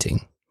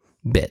anointing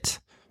bit.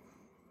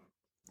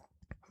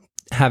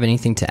 Have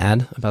anything to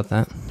add about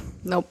that?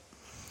 Nope.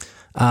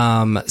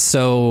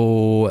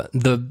 So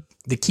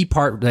the key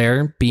part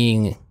there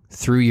being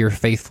through your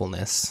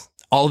faithfulness,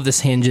 all of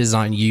this hinges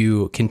on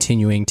you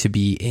continuing to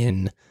be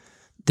in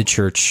the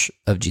Church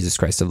of Jesus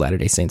Christ of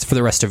Latter-day Saints for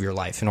the rest of your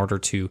life in order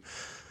to,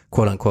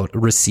 quote unquote,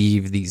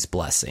 receive these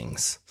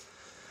blessings.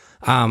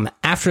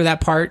 After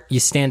that part,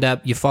 you stand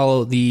up, you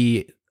follow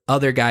the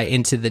other guy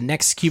into the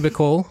next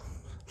cubicle,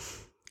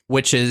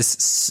 which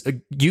is,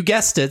 you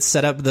guessed it,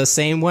 set up the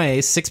same way,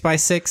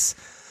 6x6.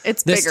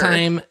 It's this bigger.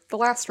 Time, the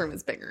last room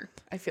is bigger,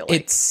 I feel like.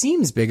 It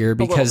seems bigger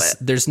because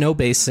there's no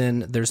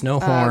basin, there's no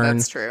horn,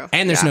 that's true.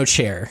 And there's no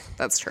chair.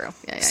 That's true.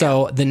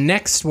 So the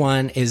next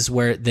one is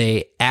where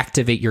they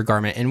activate your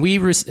garment. And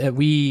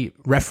we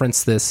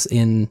referenced this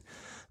in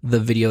the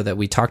video that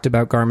we talked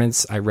about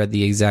garments. I read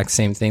the exact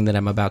same thing that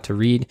I'm about to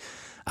read.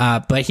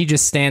 But he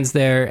just stands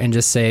there and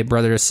just say,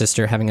 brother or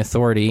sister having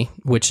authority,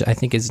 which I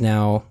think is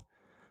now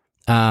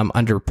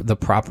under the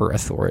proper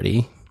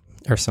authority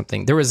or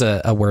something. There was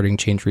a wording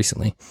change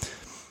recently.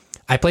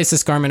 I place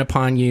this garment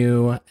upon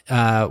you,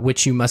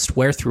 which you must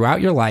wear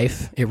throughout your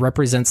life. It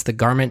represents the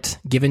garment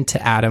given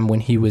to Adam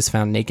when he was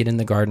found naked in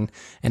the garden,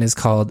 and is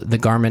called the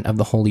garment of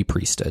the holy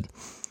priesthood.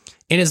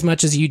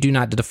 Inasmuch as you do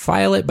not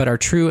defile it, but are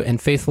true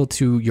and faithful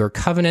to your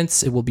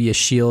covenants, it will be a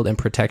shield and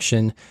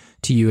protection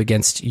to you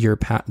against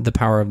the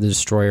power of the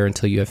destroyer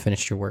until you have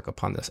finished your work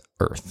upon this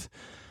earth.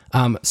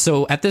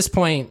 So at this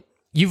point,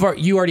 you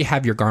already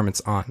have your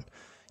garments on.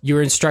 You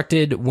were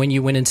instructed when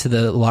you went into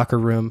the locker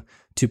room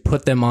to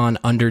put them on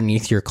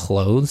underneath your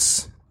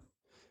clothes.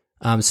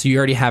 So you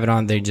already have it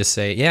on. They just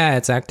say, yeah,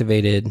 it's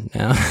activated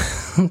now.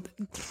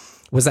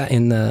 Was that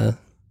in the...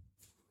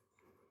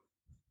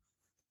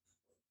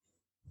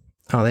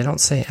 Oh, they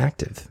don't say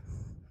active.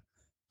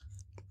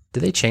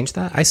 Did they change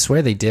that? I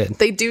swear they did.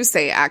 They do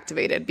say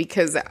activated,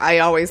 because I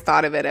always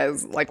thought of it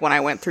as like when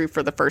I went through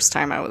for the first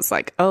time, I was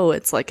like, oh,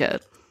 it's like a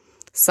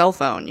cell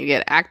phone. You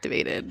get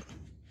activated.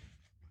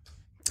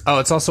 Oh,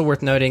 it's also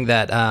worth noting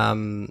that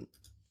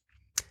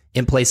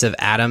in place of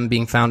Adam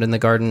being found in the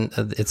garden,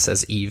 it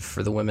says Eve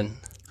for the women.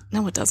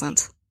 No, it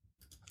doesn't.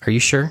 Are you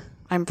sure?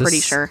 I'm pretty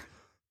sure.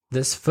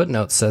 This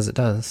footnote says it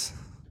does.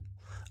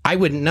 I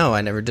wouldn't know.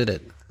 I never did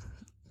it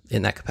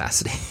in that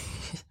capacity.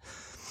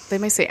 They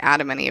may say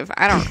Adam and Eve.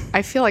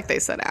 I feel like they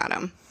said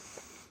Adam.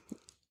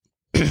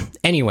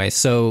 Anyway,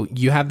 so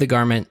you have the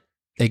garment.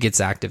 It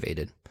gets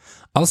activated.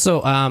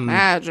 Also,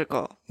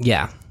 magical.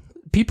 Yeah.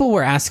 People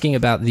were asking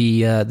about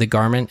the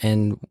garment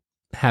and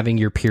having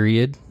your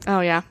period.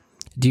 Oh, yeah.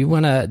 Do you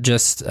want to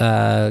just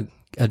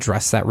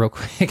address that real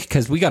quick?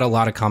 Because we got a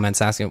lot of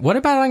comments asking, what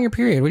about on your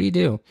period? What do you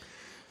do?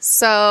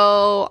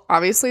 So,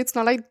 obviously, it's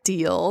not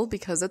ideal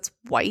because it's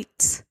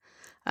white.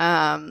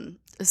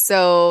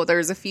 So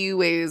there's a few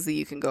ways that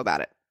you can go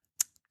about it.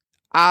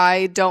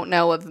 I don't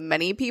know of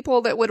many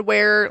people that would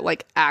wear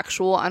like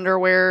actual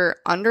underwear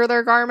under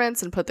their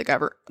garments and put the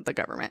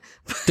government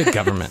put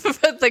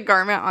the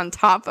garment on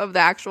top of the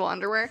actual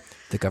underwear.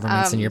 The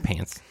government's in your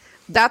pants.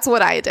 That's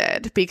what I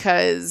did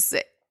because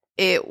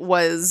it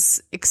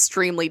was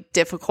extremely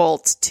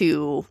difficult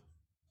to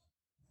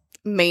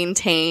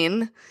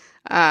maintain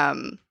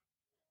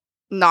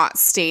not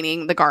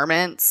staining the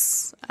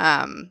garments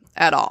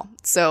at all.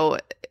 So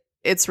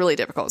it's really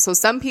difficult. So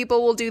some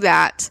people will do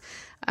that.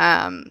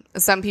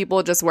 Some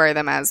people just wear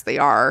them as they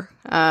are.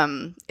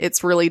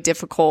 It's really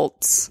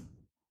difficult.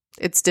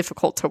 It's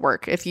difficult to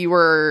work. If you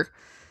were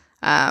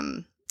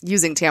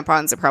using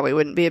tampons, it probably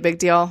wouldn't be a big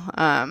deal.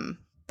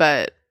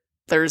 But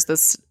there's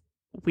this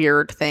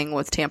weird thing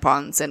with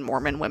tampons and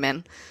Mormon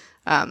women.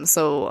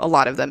 So a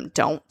lot of them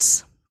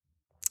don't.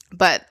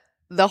 But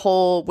the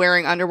whole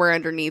wearing underwear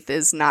underneath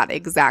is not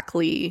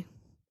exactly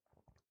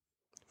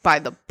by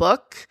the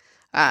book.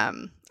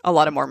 A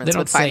lot of Mormons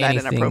would find that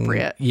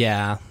inappropriate.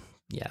 Yeah.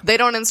 Yeah. They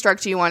don't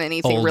instruct you on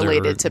anything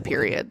related to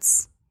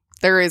periods.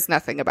 There is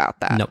nothing about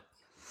that. Nope.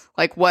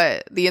 Like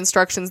what the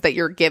instructions that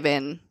you're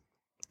given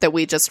that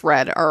we just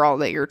read are all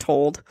that you're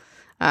told.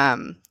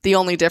 The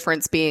only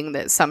difference being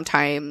that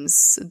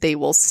sometimes they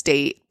will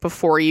state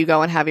before you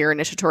go and have your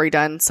initiatory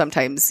done,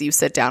 sometimes you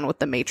sit down with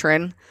the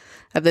matron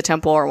of the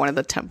temple or one of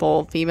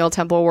the female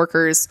temple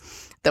workers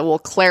that will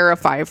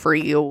clarify for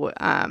you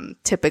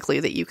typically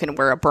that you can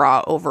wear a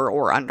bra over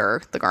or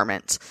under the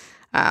garment.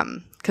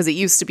 Because it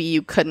used to be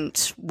you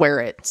couldn't wear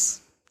it.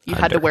 You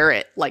had to wear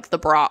it like the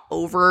bra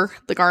over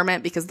the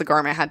garment because the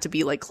garment had to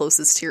be like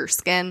closest to your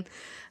skin.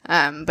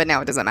 But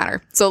now it doesn't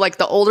matter. So like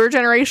the older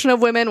generation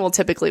of women will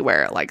typically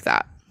wear it like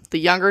that. The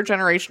younger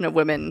generation of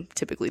women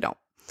typically don't.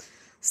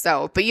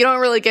 So, but you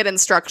don't really get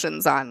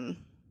instructions on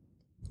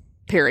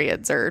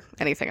periods or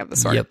anything of the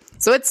sort. Yep.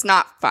 So it's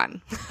not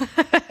fun.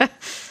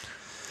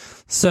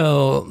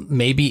 So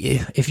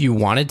maybe if you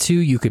wanted to,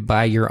 you could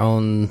buy your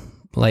own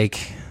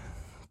like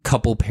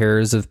couple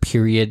pairs of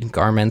period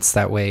garments.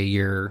 That way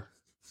your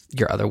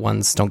other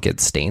ones don't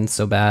get stained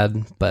so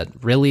bad.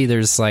 But really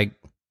there's like,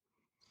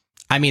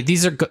 I mean,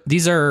 these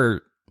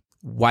are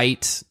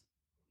white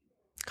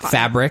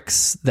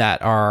fabrics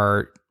that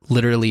are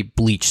literally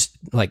bleached,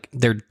 like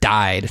they're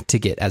dyed to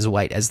get as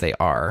white as they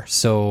are.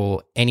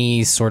 So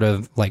any sort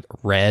of like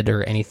red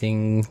or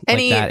anything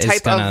any like that type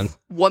is gonna... of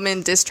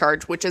woman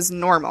discharge, which is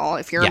normal.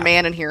 If you're a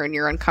man in here and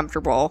you're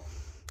uncomfortable,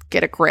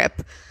 get a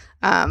grip.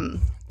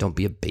 Don't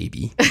be a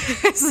baby.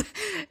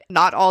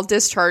 Not all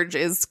discharge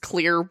is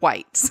clear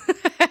white.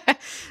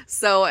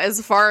 So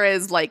as far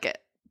as like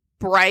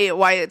bright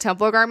white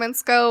temple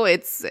garments go,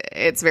 it's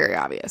very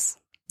obvious.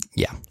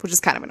 Yeah. Which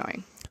is kind of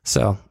annoying.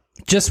 So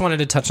just wanted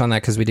to touch on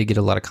that because we did get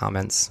a lot of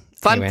comments.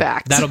 Fun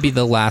fact. That'll be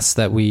the last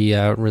that we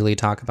really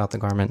talk about the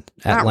garment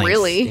at Not length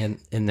really.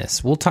 in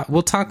this. We'll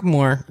talk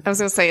more. I was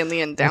going to say in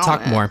the endowment. We'll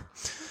talk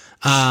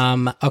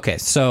more. Okay,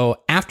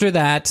 so after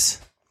that,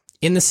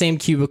 in the same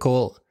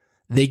cubicle,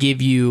 they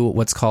give you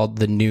what's called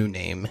the new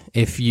name.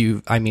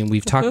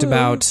 We've talked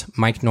about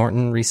Mike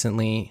Norton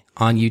recently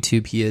on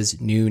YouTube. He is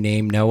new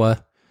name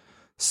Noah.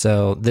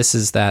 So this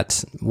is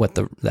that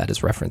is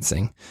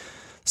referencing.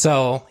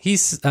 So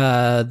he's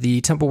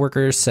the temple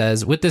worker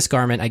says, with this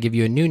garment, I give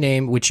you a new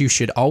name, which you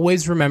should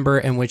always remember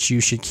and which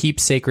you should keep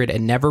sacred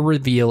and never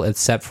reveal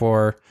except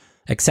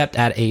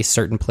at a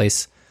certain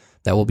place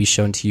that will be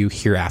shown to you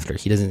hereafter.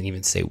 He doesn't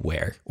even say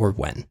where or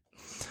when.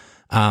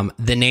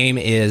 The name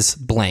is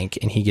blank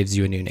and he gives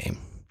you a new name.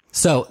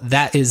 So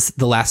that is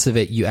the last of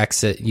it. You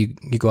exit, you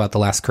go out the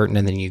last curtain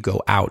and then you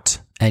go out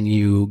and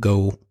you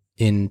go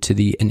into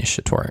the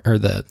initiatory or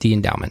the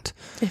endowment,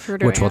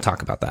 which we'll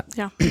talk about that.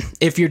 Yeah.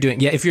 If you're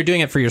doing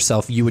it for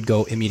yourself, you would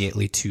go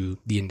immediately to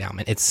the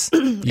endowment.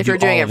 If you're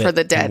doing it for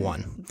the dead,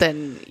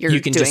 then you're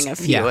doing just, a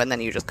few and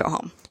then you just go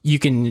home. You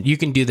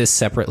can do this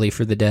separately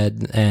for the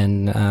dead.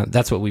 And,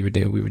 that's what we would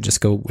do. We would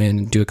just go in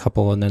and do a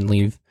couple and then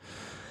leave.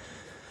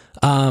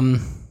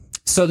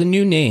 So the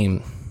new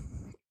name,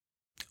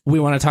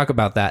 we want to talk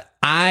about that.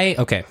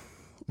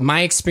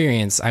 My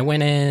experience, I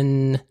went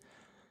in,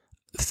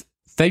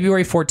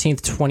 February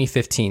 14th,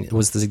 2015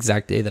 was the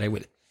exact day that I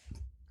went.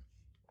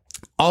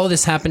 All of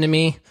this happened to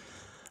me,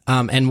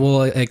 and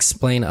we'll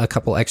explain a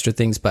couple extra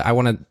things, but I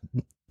want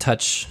to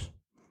touch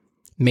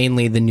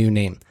mainly the new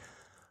name.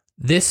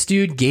 This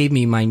dude gave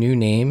me my new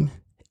name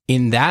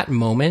in that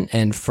moment,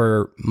 and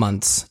for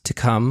months to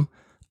come,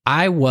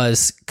 I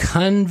was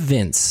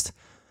convinced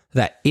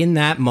that in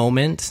that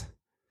moment,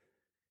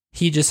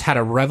 he just had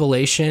a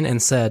revelation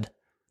and said,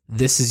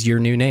 "This is your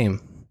new name."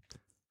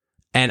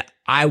 And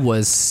I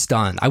was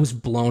stunned. I was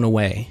blown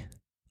away.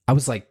 I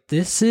was like,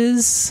 this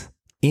is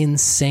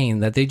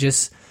insane that they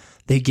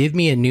give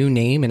me a new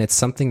name and it's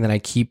something that I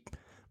keep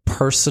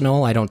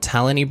personal. I don't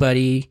tell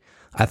anybody.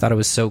 I thought it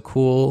was so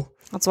cool.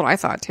 That's what I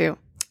thought too.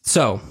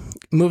 So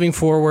moving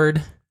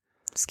forward,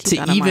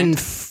 to even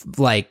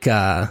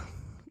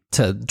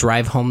to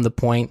drive home the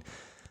point,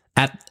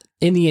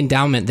 in the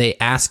endowment, they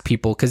ask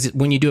people, because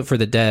when you do it for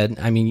the dead,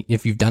 I mean,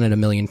 if you've done it a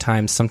million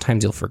times,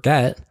 sometimes you'll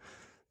forget.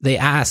 They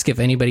ask if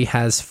anybody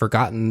has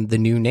forgotten the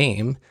new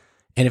name.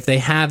 And if they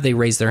have, they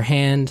raise their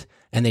hand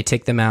and they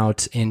take them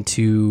out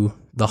into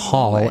the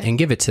hall and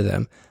give it to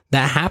them.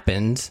 That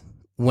happened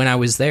when I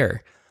was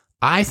there.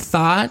 I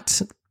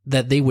thought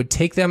that they would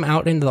take them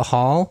out into the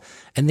hall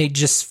and they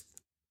just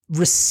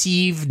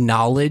receive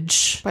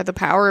knowledge. By the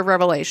power of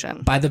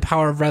revelation. By the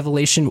power of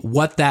revelation,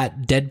 what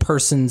that dead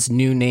person's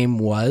new name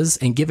was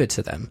and give it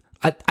to them.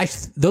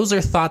 Those are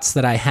thoughts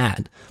that I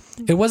had.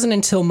 It wasn't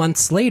until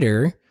months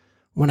later,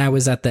 when I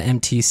was at the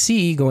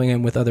MTC going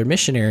in with other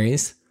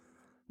missionaries,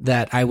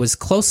 that I was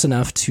close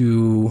enough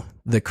to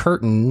the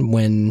curtain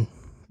when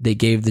they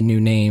gave the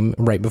new name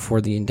right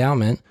before the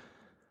endowment,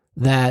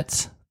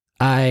 that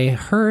I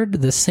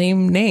heard the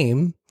same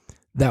name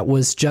that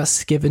was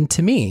just given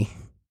to me.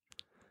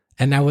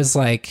 And I was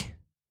like,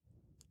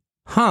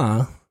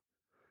 huh?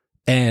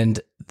 And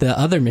the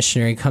other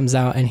missionary comes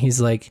out and he's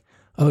like,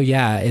 oh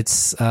yeah,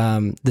 it's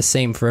the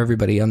same for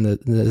everybody on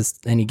the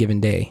any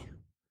given day.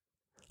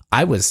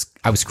 I was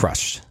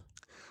crushed.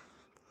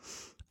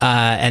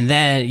 And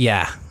then,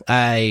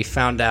 I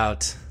found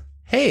out,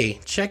 hey,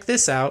 check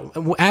this out.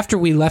 After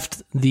we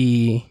left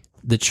the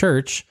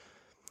church,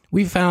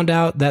 we found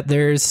out that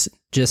there's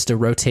just a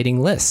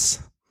rotating list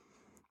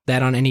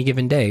that on any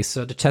given day.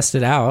 So to test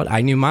it out,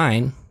 I knew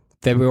mine,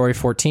 February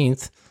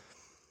 14th.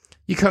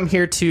 You come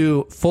here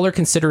to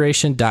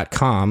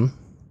fullerconsideration.com.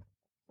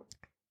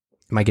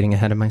 Am I getting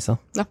ahead of myself?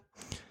 No.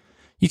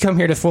 You come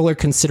here to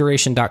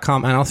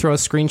fullerconsideration.com, and I'll throw a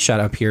screenshot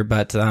up here,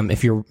 but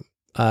if you're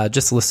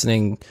just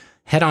listening,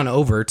 head on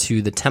over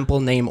to the Temple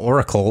Name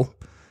Oracle.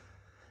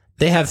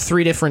 They have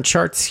 3 different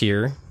charts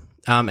here,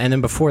 and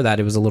then before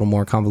that, it was a little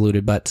more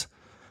convoluted, but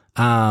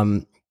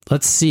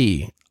let's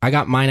see. I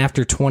got mine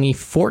after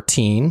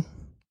 2014.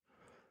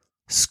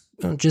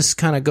 Just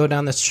kind of go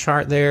down this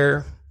chart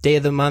there. Day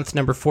of the month,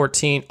 number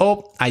 14.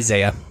 Oh,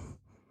 Isaiah.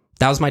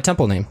 That was my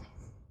temple name.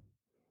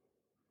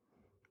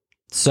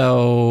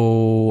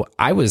 So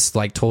I was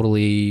like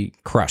totally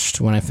crushed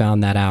when I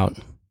found that out.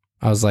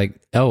 I was like,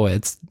 oh,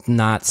 it's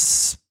not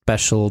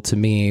special to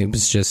me. It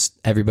was just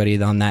everybody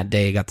on that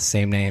day got the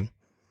same name.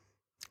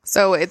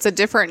 So it's a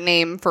different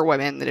name for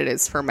women than it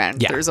is for men.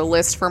 Yeah. There's a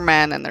list for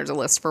men and there's a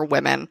list for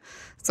women.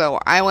 So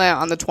I went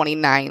on the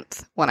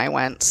 29th when I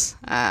went,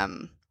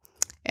 and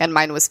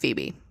mine was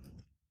Phoebe.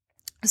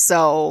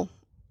 So...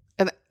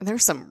 and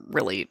there's some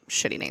really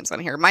shitty names on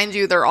here. Mind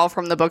you, they're all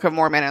from the Book of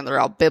Mormon and they're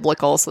all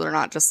biblical, so they're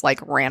not just like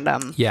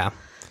random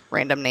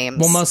names.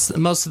 Well,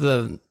 most of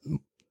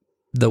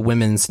the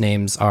women's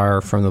names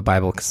are from the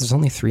Bible because there's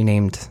only 3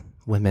 named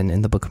women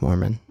in the Book of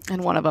Mormon.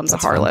 And one of them's a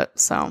harlot,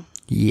 so.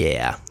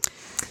 Yeah.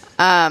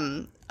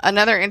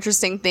 Another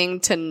interesting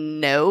thing to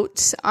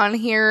note on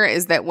here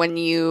is that when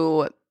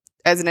you,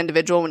 as an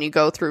individual, when you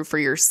go through for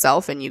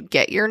yourself and you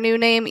get your new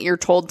name, you're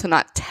told to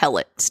not tell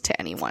it to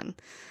anyone.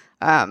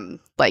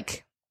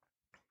 Like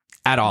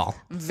at all.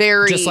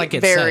 Very, just like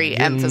it very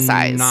said,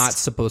 emphasized. You're not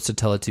supposed to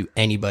tell it to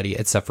anybody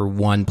except for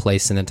one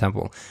place in the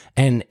temple.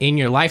 And in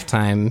your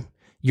lifetime,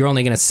 you're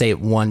only going to say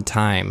it one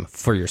time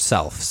for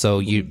yourself. So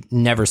you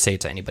never say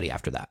it to anybody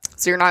after that.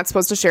 So you're not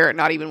supposed to share it,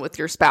 not even with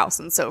your spouse.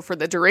 And so for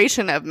the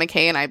duration of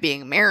McKay and I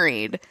being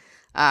married,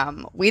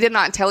 we did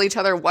not tell each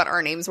other what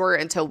our names were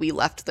until we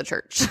left the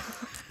church.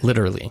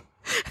 Literally.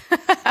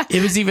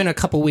 It was even a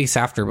couple weeks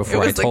after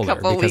before I told her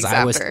because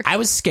I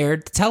was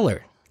scared to tell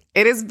her.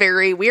 It is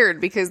very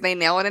weird because they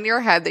nail it into your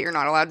head that you're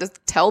not allowed to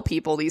tell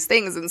people these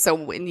things. And so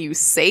when you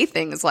say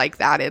things like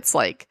that, it's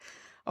like,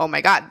 oh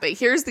my God. But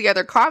here's the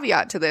other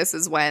caveat to this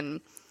is when,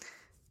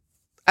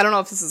 I don't know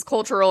if this is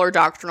cultural or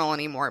doctrinal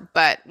anymore,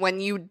 but when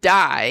you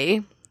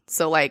die,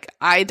 so like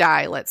I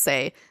die, let's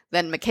say,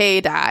 then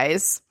McKay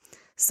dies.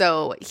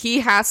 So he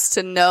has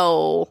to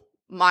know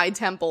my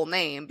temple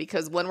name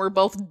because when we're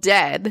both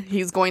dead,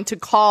 he's going to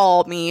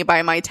call me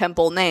by my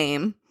temple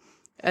name.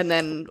 And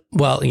then,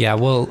 well, yeah,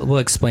 we'll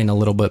explain a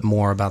little bit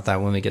more about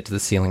that when we get to the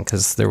sealing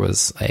because there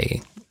was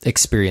a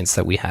experience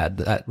that we had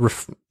that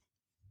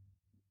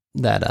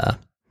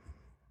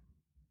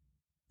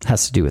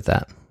has to do with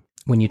that.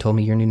 When you told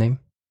me your new name,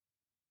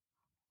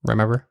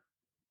 remember?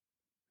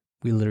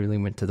 We literally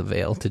went to the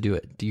Vale to do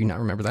it. Do you not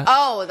remember that?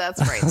 Oh, that's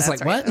right. That's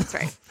like, right. what? That's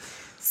right.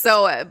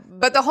 So,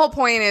 but the whole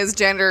point is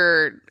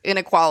gender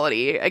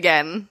inequality,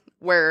 again,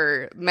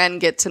 where men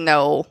get to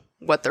know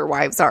what their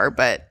wives are,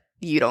 but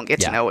you don't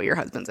get to know what your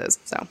husband's is.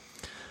 So,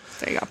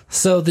 there you go.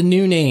 So, the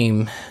new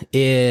name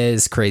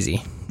is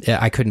crazy.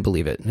 I couldn't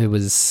believe it.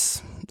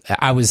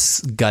 I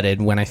was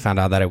gutted when I found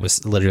out that it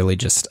was literally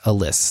just a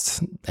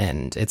list,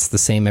 and it's the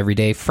same every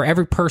day for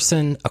every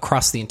person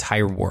across the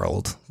entire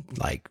world.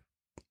 Like,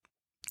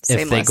 Same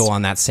if they list. go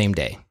on that same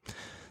day.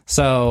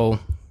 So,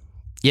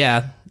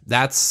 yeah,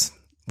 that's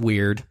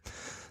weird.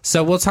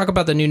 So we'll talk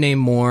about the new name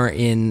more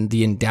in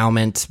the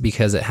endowment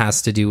because it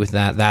has to do with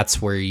that.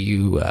 That's where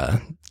you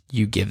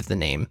give the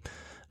name.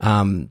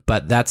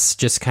 But that's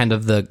just kind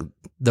of the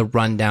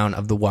rundown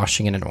of the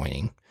washing and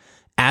anointing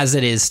as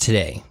it is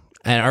today.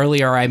 And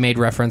earlier I made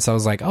reference, I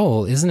was like,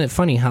 oh, isn't it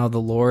funny how the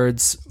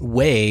Lord's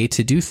way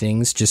to do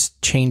things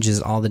just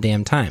changes all the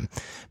damn time?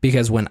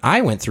 Because when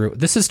I went through,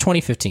 this is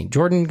 2015.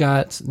 Jordan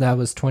that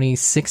was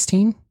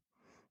 2016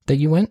 that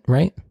you went,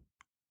 right?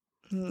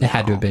 No. It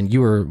had to have been.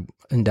 You were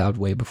endowed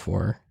way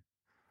before.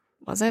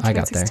 Was it I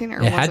got 2016 there.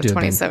 or It was had it to have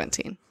been.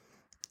 2017?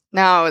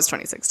 No, it was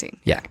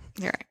 2016. Yeah.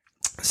 You're right.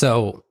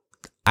 So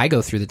I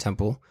go through the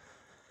temple,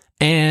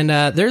 and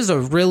there's a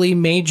really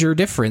major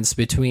difference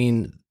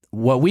between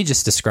what we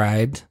just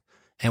described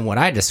and what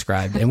I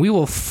described, and we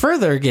will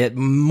further get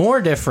more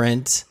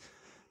different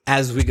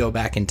as we go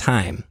back in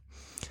time.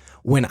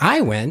 When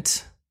I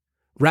went,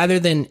 rather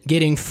than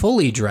getting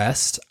fully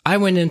dressed, I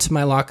went into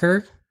my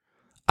locker.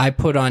 I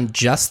put on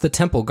just the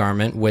temple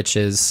garment, which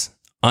is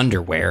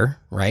underwear,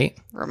 right?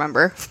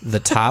 Remember?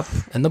 The top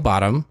and the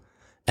bottom.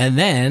 And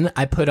then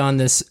I put on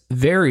this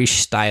very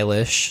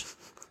stylish,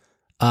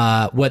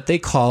 what they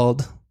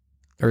called,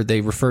 or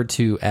they referred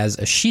to as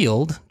a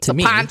shield to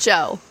me.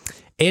 Poncho.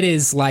 It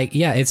is like,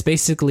 yeah, it's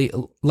basically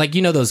like,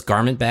 you know, those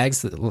garment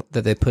bags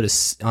that they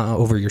put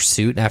over your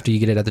suit after you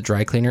get it at the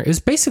dry cleaner. It was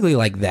basically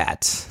like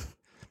that,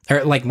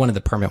 or like one of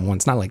the permanent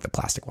ones, not like the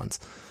plastic ones.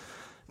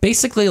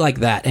 Basically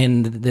like that.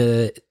 And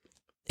it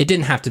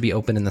didn't have to be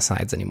open in the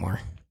sides anymore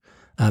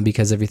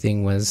because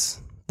everything was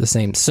the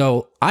same.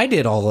 So I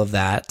did all of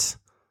that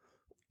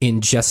in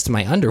just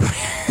my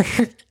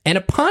underwear and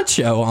a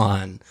poncho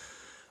on,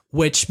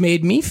 which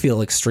made me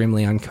feel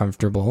extremely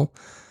uncomfortable.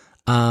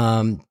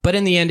 But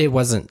in the end, it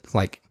wasn't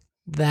like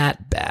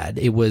that bad.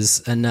 It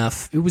was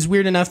enough. It was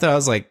weird enough that I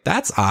was like,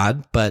 that's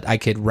odd, but I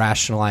could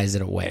rationalize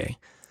it away.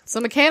 So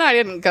McKay and I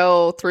didn't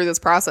go through this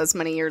process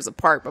many years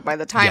apart, but by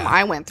the time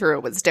I went through,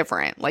 it was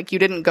different. Like, you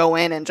didn't go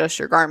in just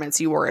your garments,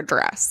 you wore a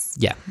dress.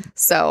 Yeah.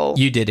 So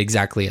you did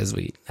exactly as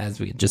we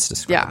just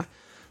described. Yeah.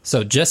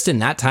 So just in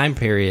that time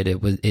period,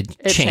 it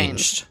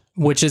changed,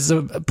 which is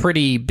a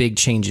pretty big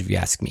change if you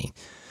ask me.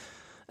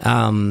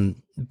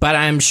 But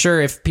I'm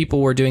sure if people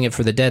were doing it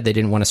for the dead, they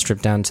didn't want to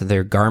strip down to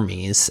their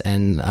garmies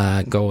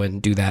and go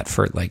and do that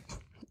for like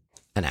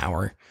an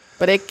hour.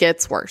 But it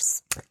gets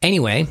worse.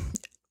 Anyway,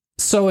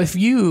 so if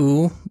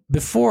you,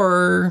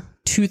 before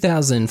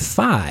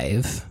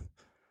 2005,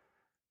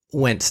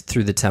 went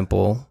through the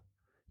temple,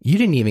 you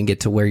didn't even get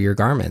to wear your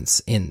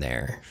garments in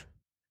there.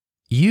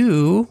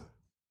 You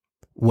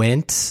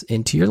went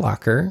into your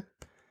locker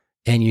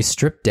and you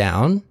stripped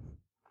down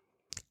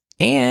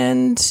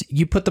and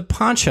you put the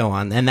poncho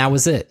on, and that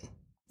was it.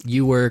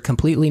 You were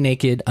completely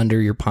naked under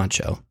your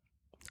poncho.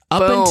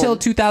 Up Boom. until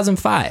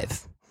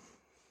 2005.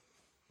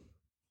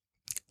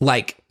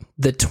 Like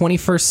the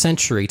 21st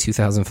century,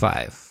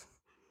 2005.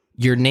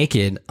 You're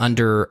naked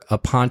under a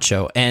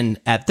poncho. And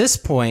at this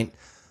point,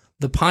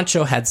 the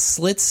poncho had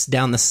slits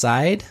down the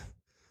side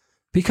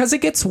because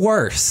it gets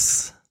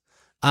worse.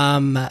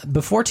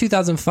 Before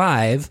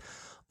 2005,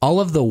 all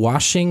of the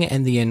washing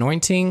and the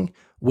anointing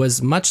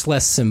was much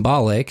less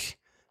symbolic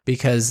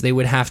because they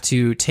would have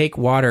to take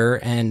water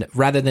and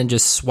rather than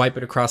just swipe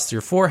it across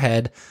your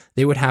forehead,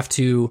 they would have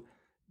to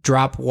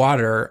drop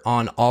water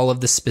on all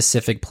of the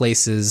specific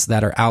places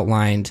that are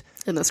outlined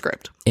In the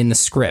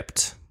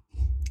script.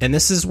 And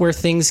this is where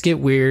things get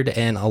weird,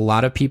 and a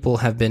lot of people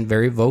have been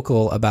very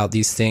vocal about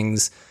these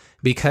things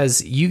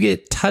because you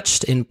get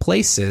touched in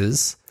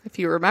places, If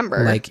you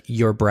remember. like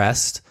your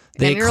breast.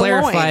 They your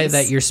clarify loins.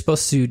 that you're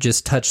supposed to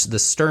just touch the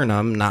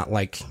sternum, not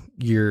like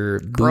your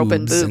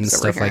Groping boobs and boobs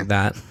stuff over like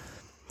that.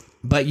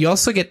 But you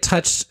also get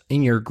touched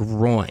in your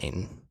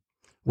groin,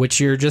 which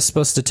you're just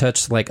supposed to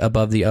touch like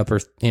above the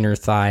inner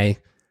thigh.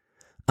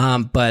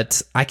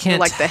 But I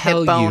can't like the tell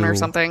hip bone you, or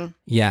something.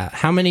 Yeah,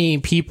 how many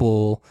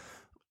people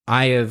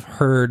I have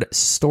heard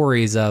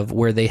stories of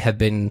where they have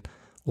been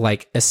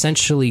like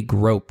essentially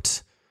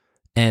groped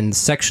and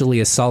sexually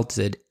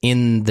assaulted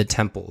in the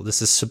temple.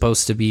 This is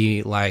supposed to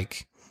be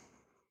like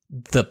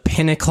the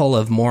pinnacle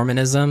of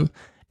Mormonism,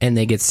 and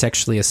they get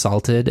sexually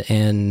assaulted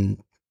and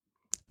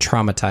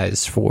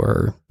traumatized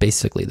for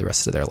basically the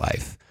rest of their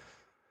life,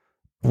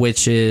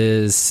 which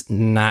is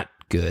not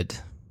good.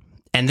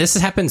 And this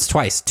happens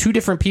twice. 2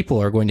 different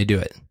people are going to do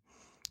it.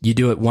 You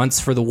do it once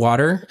for the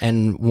water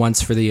and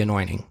once for the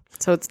anointing.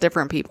 So it's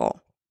different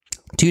people.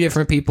 2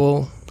 different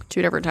people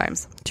 2 different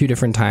times. 2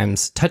 different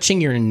times.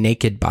 Touching your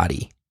naked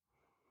body.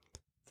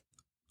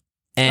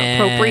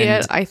 And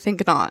Appropriate? I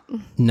think not.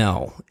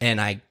 No.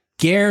 And I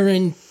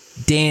guarantee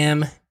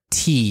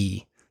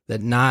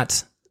that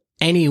not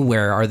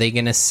anywhere are they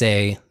going to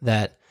say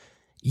that,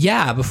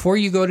 yeah, before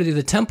you go to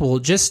the temple,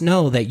 just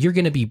know that you're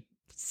going to be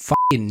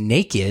fucking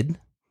naked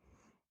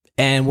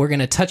and we're going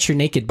to touch your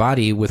naked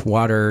body with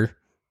water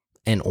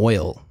and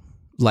oil.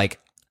 Like,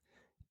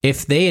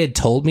 if they had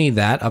told me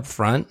that up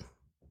front,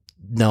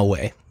 no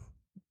way.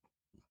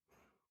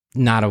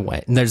 Not a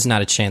way. There's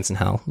not a chance in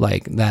hell.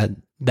 Like,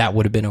 that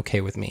would have been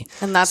okay with me.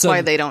 And that's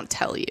why they don't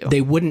tell you.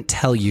 They wouldn't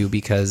tell you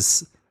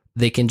because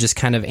they can just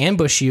kind of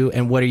ambush you.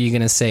 And what are you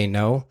going to say?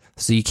 No?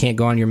 So you can't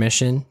go on your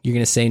mission? You're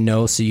going to say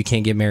no so you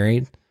can't get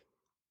married?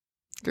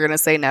 You're going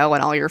to say no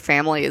and all your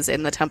family is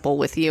in the temple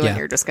with you and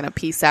you're just going to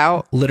peace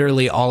out?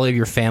 Literally all of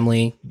your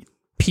family,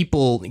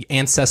 people,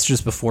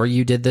 ancestors before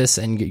you did this,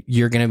 and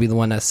you're going to be the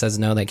one that says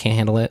no, they can't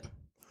handle it?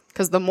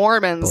 Because the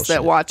Mormons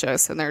that watch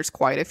us, and there's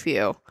quite a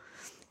few,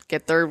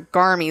 get their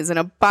garmies in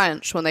a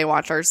bunch when they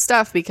watch our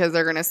stuff because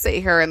they're going to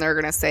sit here and they're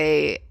going to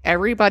say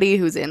everybody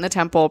who's in the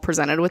temple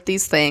presented with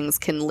these things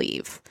can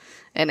leave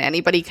and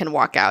anybody can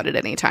walk out at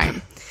any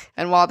time.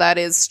 And while that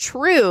is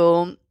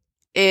true,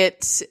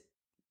 it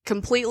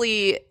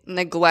completely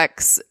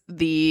neglects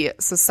the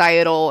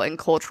societal and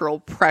cultural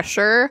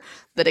pressure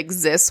that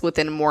exists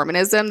within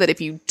Mormonism, that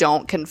if you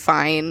don't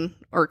confine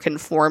or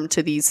conform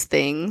to these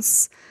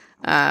things,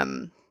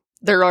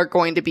 there are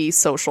going to be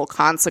social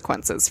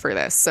consequences for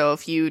this. So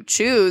if you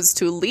choose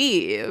to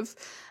leave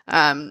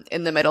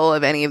in the middle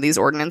of any of these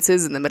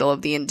ordinances, in the middle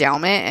of the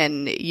endowment,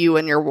 and you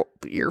and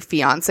your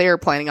fiance are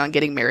planning on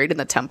getting married in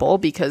the temple,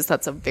 because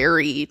that's a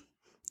very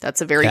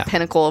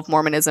pinnacle of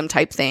Mormonism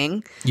type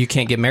thing. You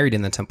can't get married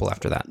in the temple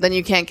after that. Then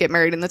you can't get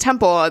married in the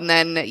temple, and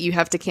then you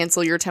have to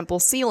cancel your temple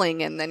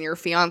sealing, and then your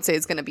fiance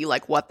is going to be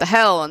like, what the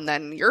hell? And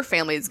then your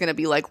family is going to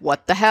be like,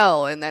 what the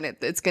hell? And then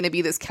it's going to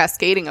be this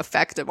cascading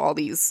effect of all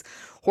these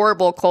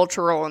horrible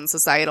cultural and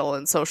societal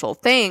and social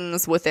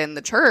things within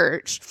the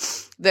church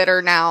that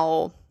are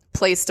now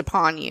placed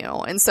upon you.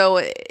 And so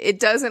it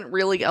doesn't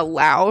really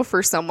allow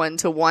for someone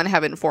to, 1,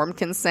 have informed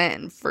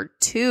consent, and for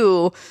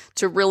 2,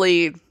 to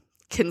really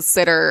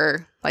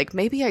consider, like,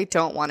 maybe I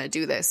don't want to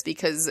do this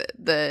because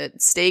the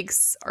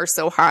stakes are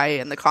so high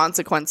and the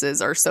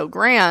consequences are so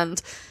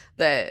grand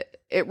that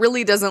it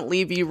really doesn't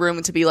leave you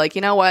room to be like,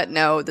 you know what?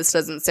 No, this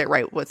doesn't sit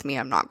right with me.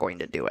 I'm not going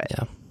to do it.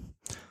 Yeah.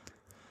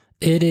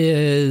 It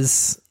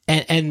is,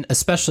 and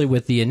especially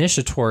with the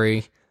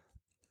initiatory,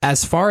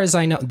 as far as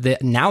I know,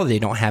 now they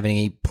don't have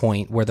any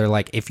point where they're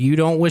like, if you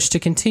don't wish to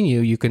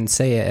continue, you can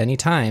say at any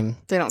time.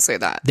 They don't say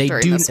that. They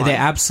do. They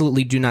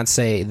absolutely do not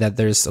say that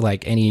there's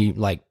like any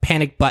like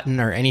panic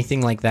button or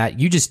anything like that.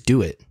 You just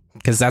do it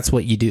because that's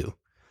what you do.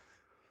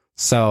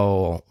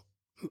 So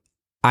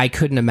I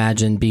couldn't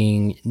imagine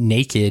being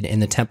naked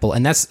in the temple,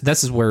 and this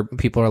is where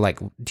people are like,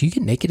 "Do you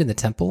get naked in the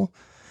temple?"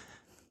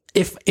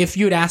 If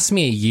you had asked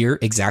me a year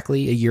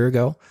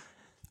ago,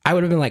 I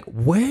would have been like,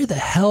 where the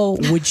hell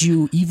would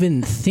you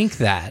even think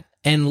that?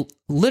 And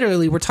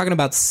literally, we're talking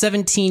about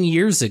 17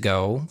 years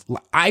ago.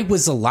 I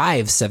was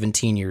alive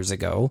 17 years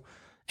ago,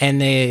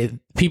 and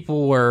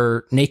people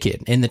were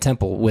naked in the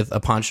temple with a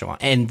poncho on.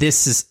 And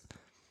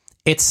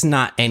it's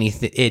not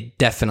anything. It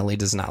definitely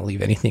does not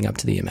leave anything up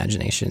to the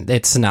imagination.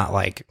 It's not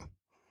like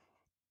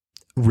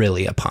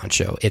really a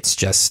poncho. It's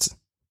just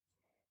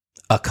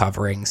a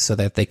covering so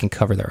that they can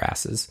cover their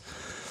asses.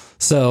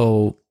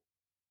 So,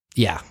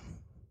 yeah.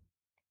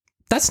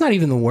 That's not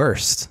even the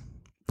worst,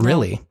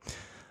 really.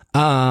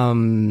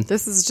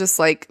 This is just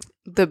like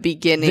the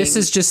beginning. This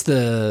is just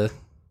the...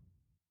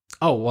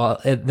 Oh,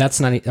 well, that's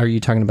not... Are you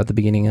talking about the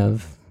beginning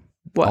of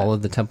all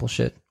of the temple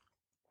shit?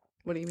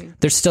 What do you mean?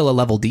 There's still a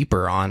level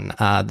deeper on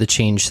the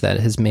change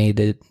that has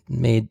been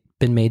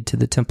made to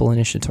the temple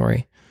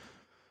initiatory.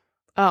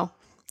 Oh.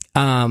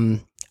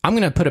 I'm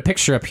going to put a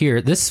picture up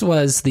here. This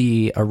was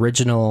the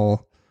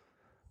original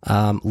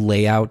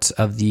layout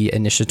of the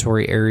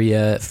initiatory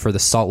area for the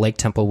Salt Lake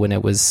Temple when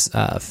it was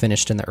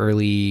finished in the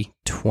early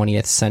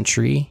 20th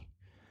century.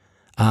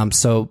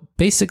 So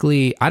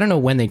basically, I don't know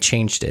when they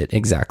changed it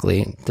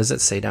exactly. Does it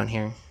say down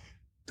here?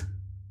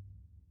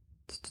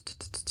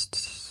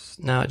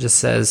 No, it just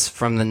says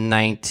from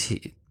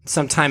the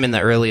sometime in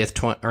the early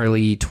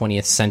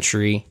 20th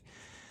century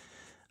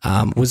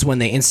was when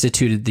they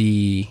instituted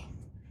the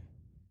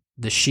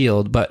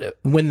shield. But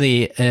when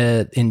the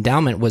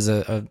endowment was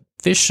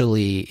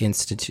officially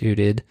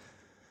instituted,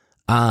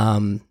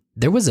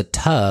 there was a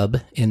tub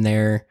in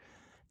there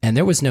and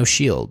there was no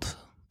shield.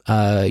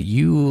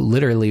 You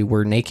literally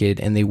were naked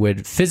and they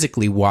would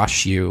physically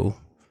wash you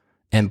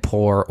and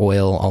pour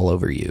oil all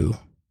over you.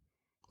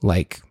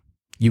 Like,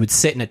 you would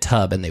sit in a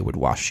tub and they would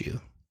wash you.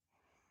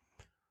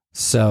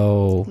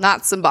 So...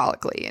 Not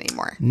symbolically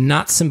anymore.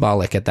 Not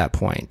symbolic at that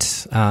point.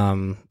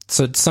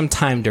 So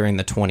sometime during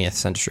the 20th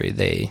century,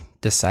 they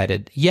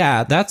decided,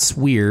 yeah, that's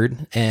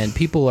weird, and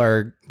people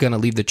are going to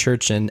leave the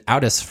church and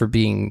out us for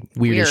being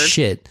weird as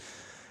shit.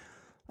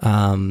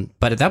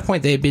 But at that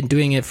point, they had been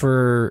doing it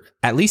for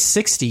at least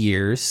 60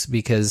 years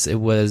because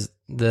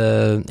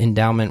the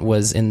endowment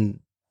was in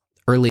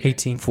early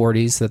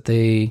 1840s that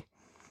they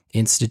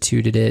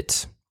instituted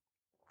it.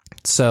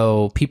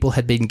 So people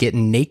had been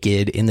getting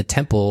naked in the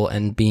temple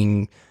and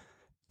being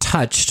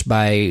touched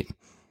by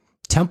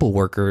temple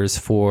workers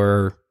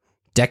for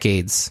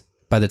decades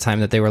by the time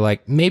that they were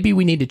like, maybe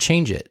we need to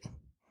change it.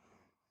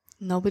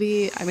 There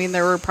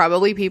were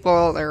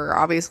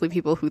obviously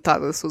people who thought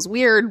this was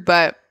weird,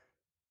 but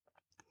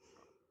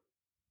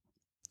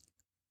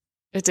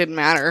it didn't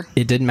matter.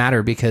 It didn't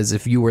matter because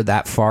if you were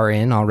that far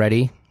in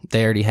already,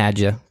 they already had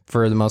you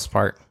for the most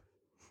part.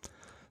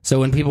 So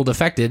when people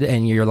defected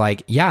and you're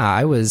like, yeah,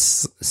 I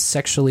was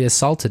sexually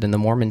assaulted in the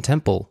Mormon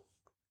temple,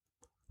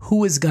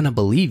 who is going to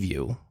believe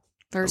you?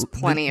 There's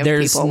plenty of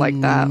people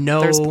like that.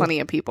 There's plenty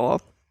of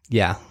people.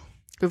 Yeah.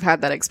 Who've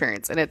had that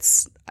experience. And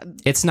it's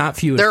not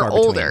few and they're far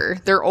older.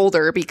 between. They're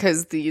older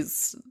because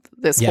this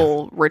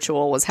whole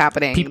ritual was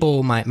happening.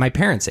 People my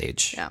parents'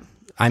 age. Yeah.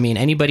 I mean,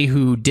 anybody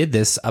who did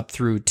this up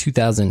through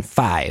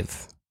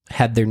 2005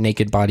 had their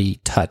naked body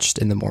touched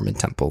in the Mormon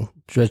temple,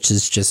 which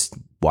is just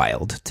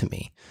wild to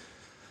me.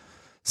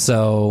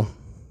 So,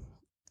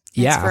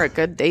 yeah. It's for a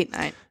good date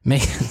night.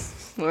 Man.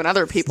 When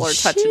other people are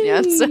touching you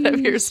instead of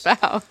your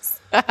spouse.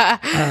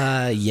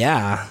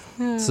 Yeah.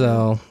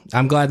 So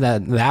I'm glad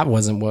that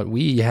wasn't what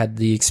we had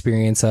the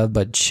experience of,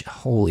 but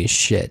holy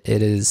shit,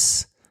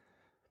 it's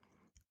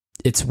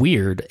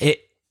weird.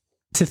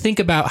 To think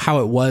about how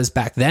it was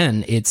back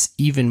then, it's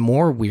even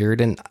more weird.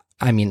 And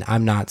I mean,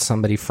 I'm not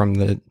somebody from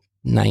the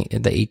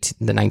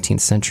 19th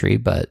century,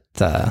 but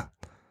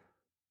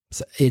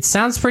it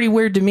sounds pretty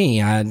weird to me.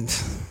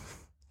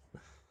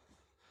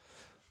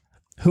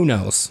 Who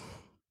knows?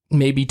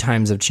 Maybe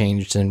times have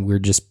changed and we're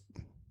just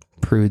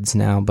prudes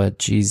now, but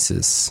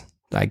Jesus,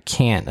 I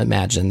can't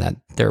imagine that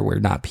there were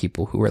not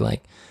people who were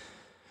like,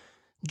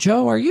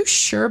 Joe, are you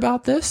sure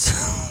about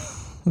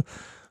this?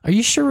 Are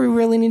you sure we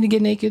really need to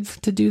get naked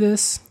to do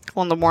this?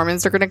 Well, the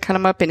Mormons are going to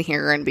come up in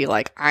here and be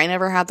like, I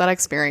never had that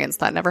experience.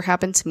 That never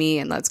happened to me.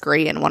 And that's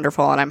great and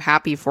wonderful. And I'm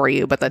happy for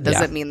you. But that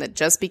doesn't mean that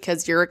just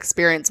because your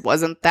experience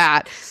wasn't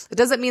that, it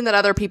doesn't mean that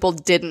other people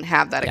didn't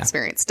have that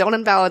experience. Don't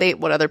invalidate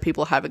what other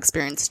people have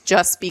experienced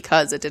just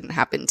because it didn't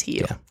happen to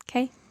you. Yeah.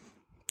 Okay.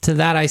 To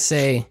that, I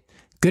say,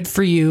 good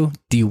for you.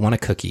 Do you want a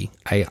cookie?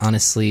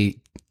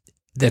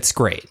 That's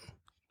great.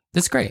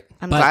 That's great.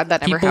 I'm glad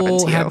that never happened to you.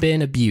 People have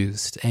been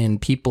abused and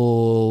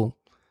people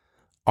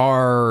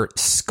are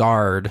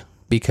scarred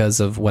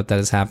because of what that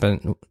has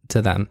happened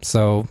to them.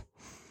 So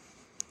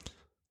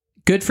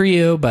good for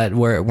you, but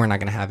we're not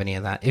going to have any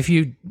of that. If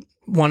you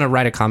want to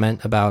write a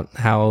comment about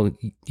how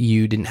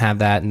you didn't have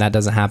that and that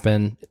doesn't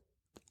happen,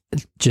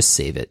 just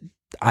save it.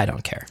 I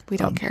don't care. We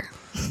don't care.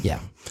 Yeah.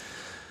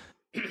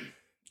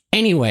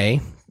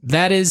 Anyway,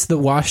 that is the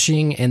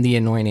washing and the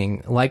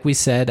anointing. Like we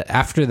said,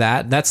 after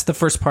that's the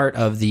first part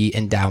of the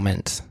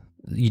endowment.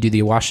 You do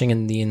the washing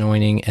and the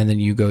anointing, and then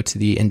you go to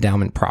the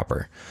endowment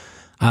proper.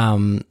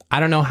 I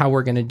don't know how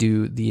we're going to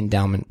do the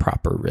endowment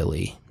proper,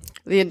 really.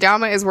 The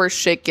endowment is where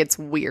shit gets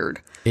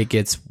weird. It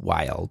gets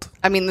wild.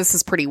 I mean, this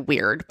is pretty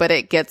weird, but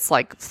it gets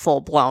like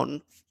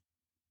full-blown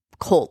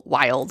cult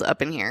wild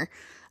up in here.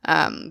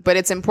 But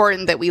it's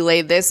important that we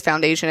lay this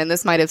foundation, and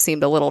this might have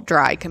seemed a little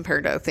dry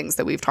compared to things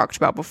that we've talked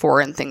about before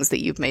and things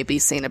that you've maybe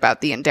seen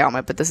about the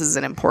endowment, but this is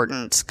an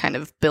important kind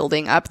of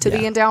building up to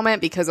the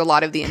endowment, because a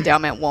lot of the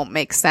endowment won't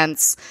make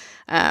sense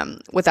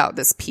without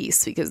this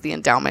piece, because the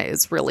endowment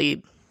is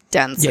really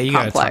dense and complex.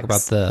 Yeah, you gotta talk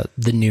about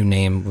the new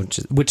name,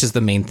 which is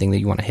the main thing that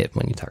you want to hit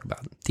when you talk about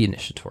the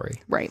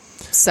initiatory. Right.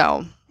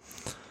 So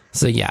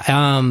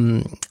yeah,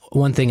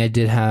 one thing I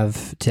did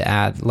have to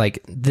add,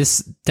 like, this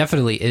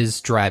definitely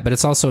is dry, but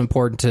it's also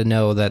important to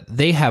know that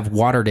they have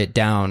watered it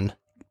down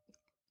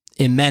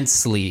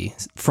immensely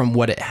from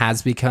what it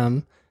has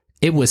become.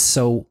 It was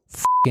so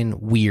fucking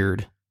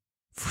weird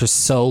for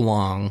so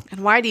long.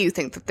 And why do you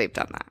think that they've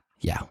done that?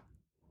 Yeah.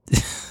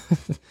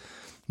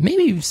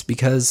 Maybe it's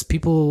because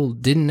people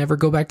didn't ever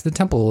go back to the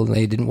temple.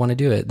 They didn't want to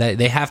do it.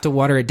 They have to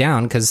water it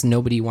down because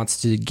nobody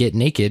wants to get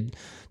naked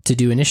to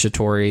do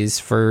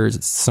initiatories for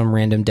some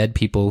random dead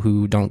people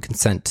who don't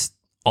consent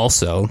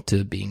also to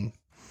having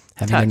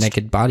their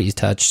naked bodies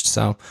touched.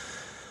 So,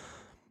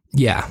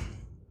 yeah.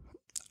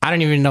 I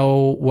don't even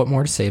know what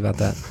more to say about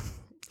that.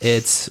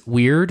 It's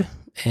weird,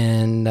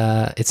 and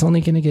it's only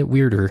going to get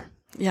weirder.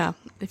 Yeah.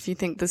 If you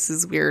think this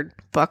is weird,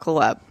 buckle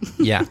up.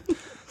 Yeah.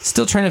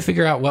 Still trying to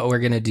figure out what we're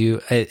going to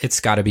do.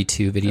 It's got to be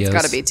 2 videos. It's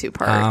got to be 2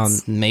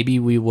 parts. Maybe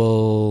we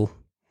will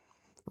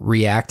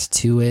react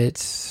to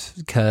it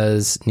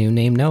because New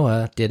Name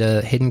Noah did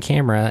a hidden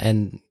camera,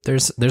 and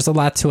there's a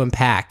lot to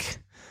unpack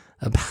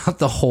about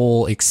the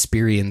whole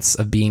experience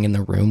of being in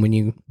the room when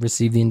you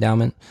receive the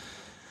endowment.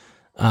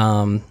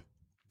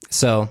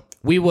 So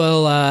we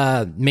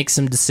will make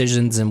some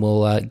decisions, and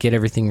we'll get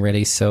everything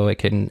ready so it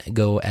can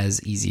go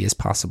as easy as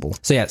possible.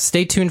 So yeah,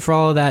 stay tuned for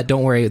all of that.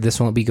 Don't worry, this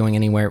won't be going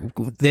anywhere.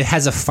 It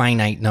has a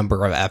finite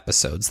number of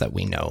episodes that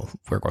we know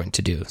we're going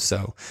to do.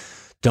 So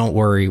don't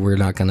worry, we're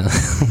not going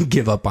to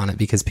give up on it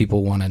because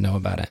people want to know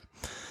about it.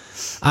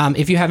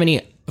 If you have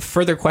any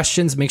further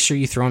questions, make sure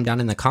you throw them down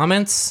in the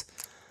comments.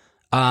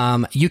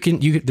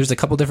 There's a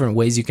couple different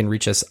ways you can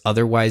reach us.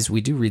 Otherwise,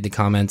 we do read the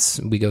comments.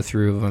 We go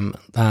through them.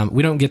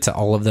 We don't get to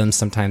all of them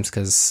sometimes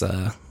because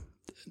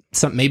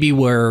maybe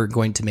we're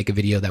going to make a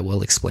video that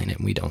will explain it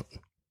and we don't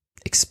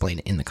explain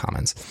it in the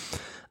comments.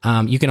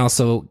 You can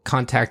also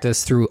contact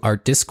us through our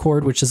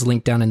Discord, which is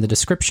linked down in the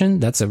description.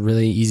 That's a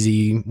really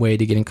easy way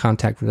to get in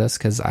contact with us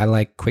because I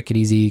like quick and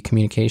easy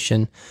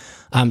communication.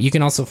 You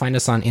can also find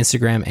us on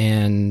Instagram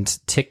and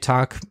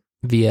TikTok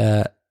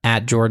via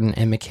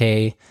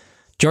 @JordanMcKay.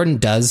 Jordan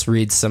does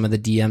read some of the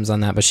DMs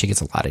on that, but she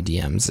gets a lot of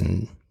DMs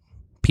and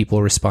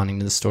people responding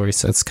to the story,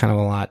 so it's kind of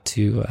a lot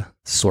to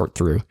sort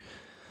through.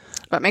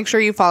 But make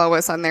sure you follow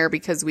us on there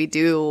because we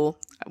do,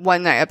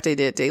 one, I update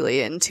it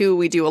daily, and two,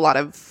 we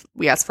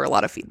ask for a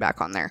lot of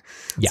feedback on there.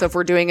 Yeah. So if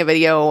we're doing a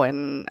video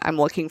and I'm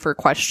looking for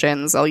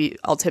questions,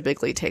 I'll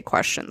typically take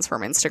questions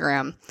from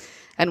Instagram,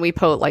 and we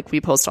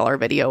post all our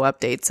video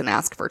updates and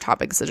ask for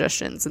topic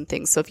suggestions and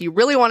things. So if you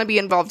really want to be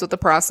involved with the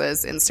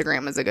process,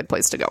 Instagram is a good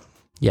place to go.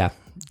 Yeah,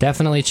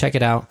 definitely check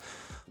it out.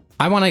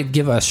 I want to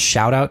give a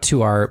shout out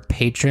to our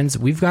patrons.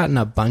 We've gotten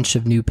a bunch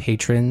of new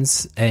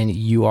patrons and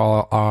you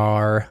all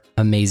are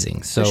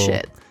amazing. So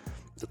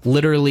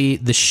literally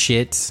the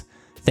shit.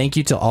 Thank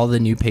you to all the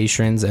new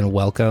patrons and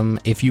welcome.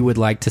 If you would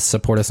like to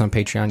support us on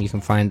Patreon, you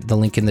can find the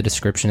link in the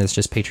description. It's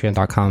just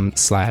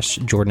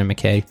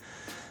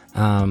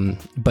patreon.com/JordanMcKay.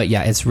 But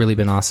yeah, it's really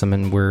been awesome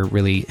and we're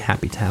really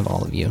happy to have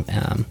all of you.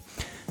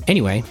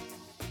 Anyway,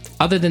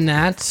 other than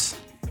that...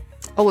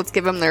 Oh, let's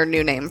give them their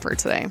new name for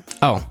today.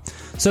 Oh,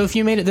 so if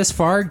you made it this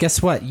far,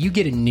 guess what? You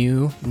get a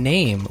new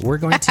name. We're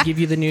going to give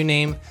you the new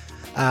name.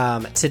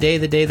 Today,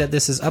 the day that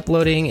this is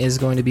uploading, is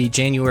going to be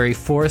January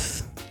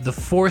 4th, the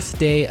 4th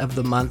day of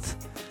the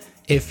month.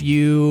 If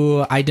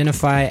you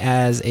identify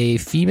as a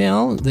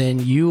female, then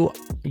your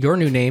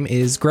new name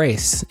is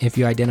Grace. If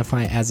you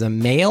identify as a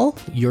male,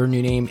 your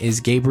new name is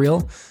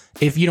Gabriel.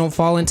 If you don't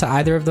fall into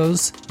either of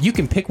those, you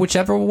can pick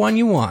whichever one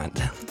you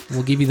want.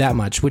 We'll give you that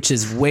much, which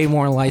is way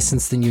more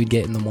license than you'd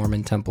get in the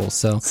Mormon temple.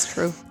 So that's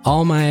true.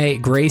 All my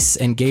Grace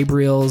and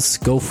Gabriels,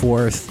 go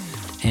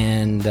forth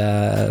and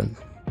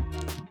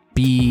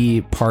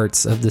be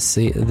parts of the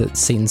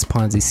Satan's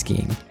Ponzi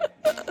scheme.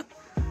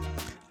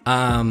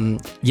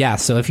 Yeah,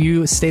 so if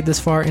you stayed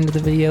this far into the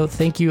video,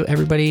 thank you,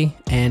 everybody,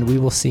 and we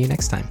will see you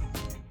next time.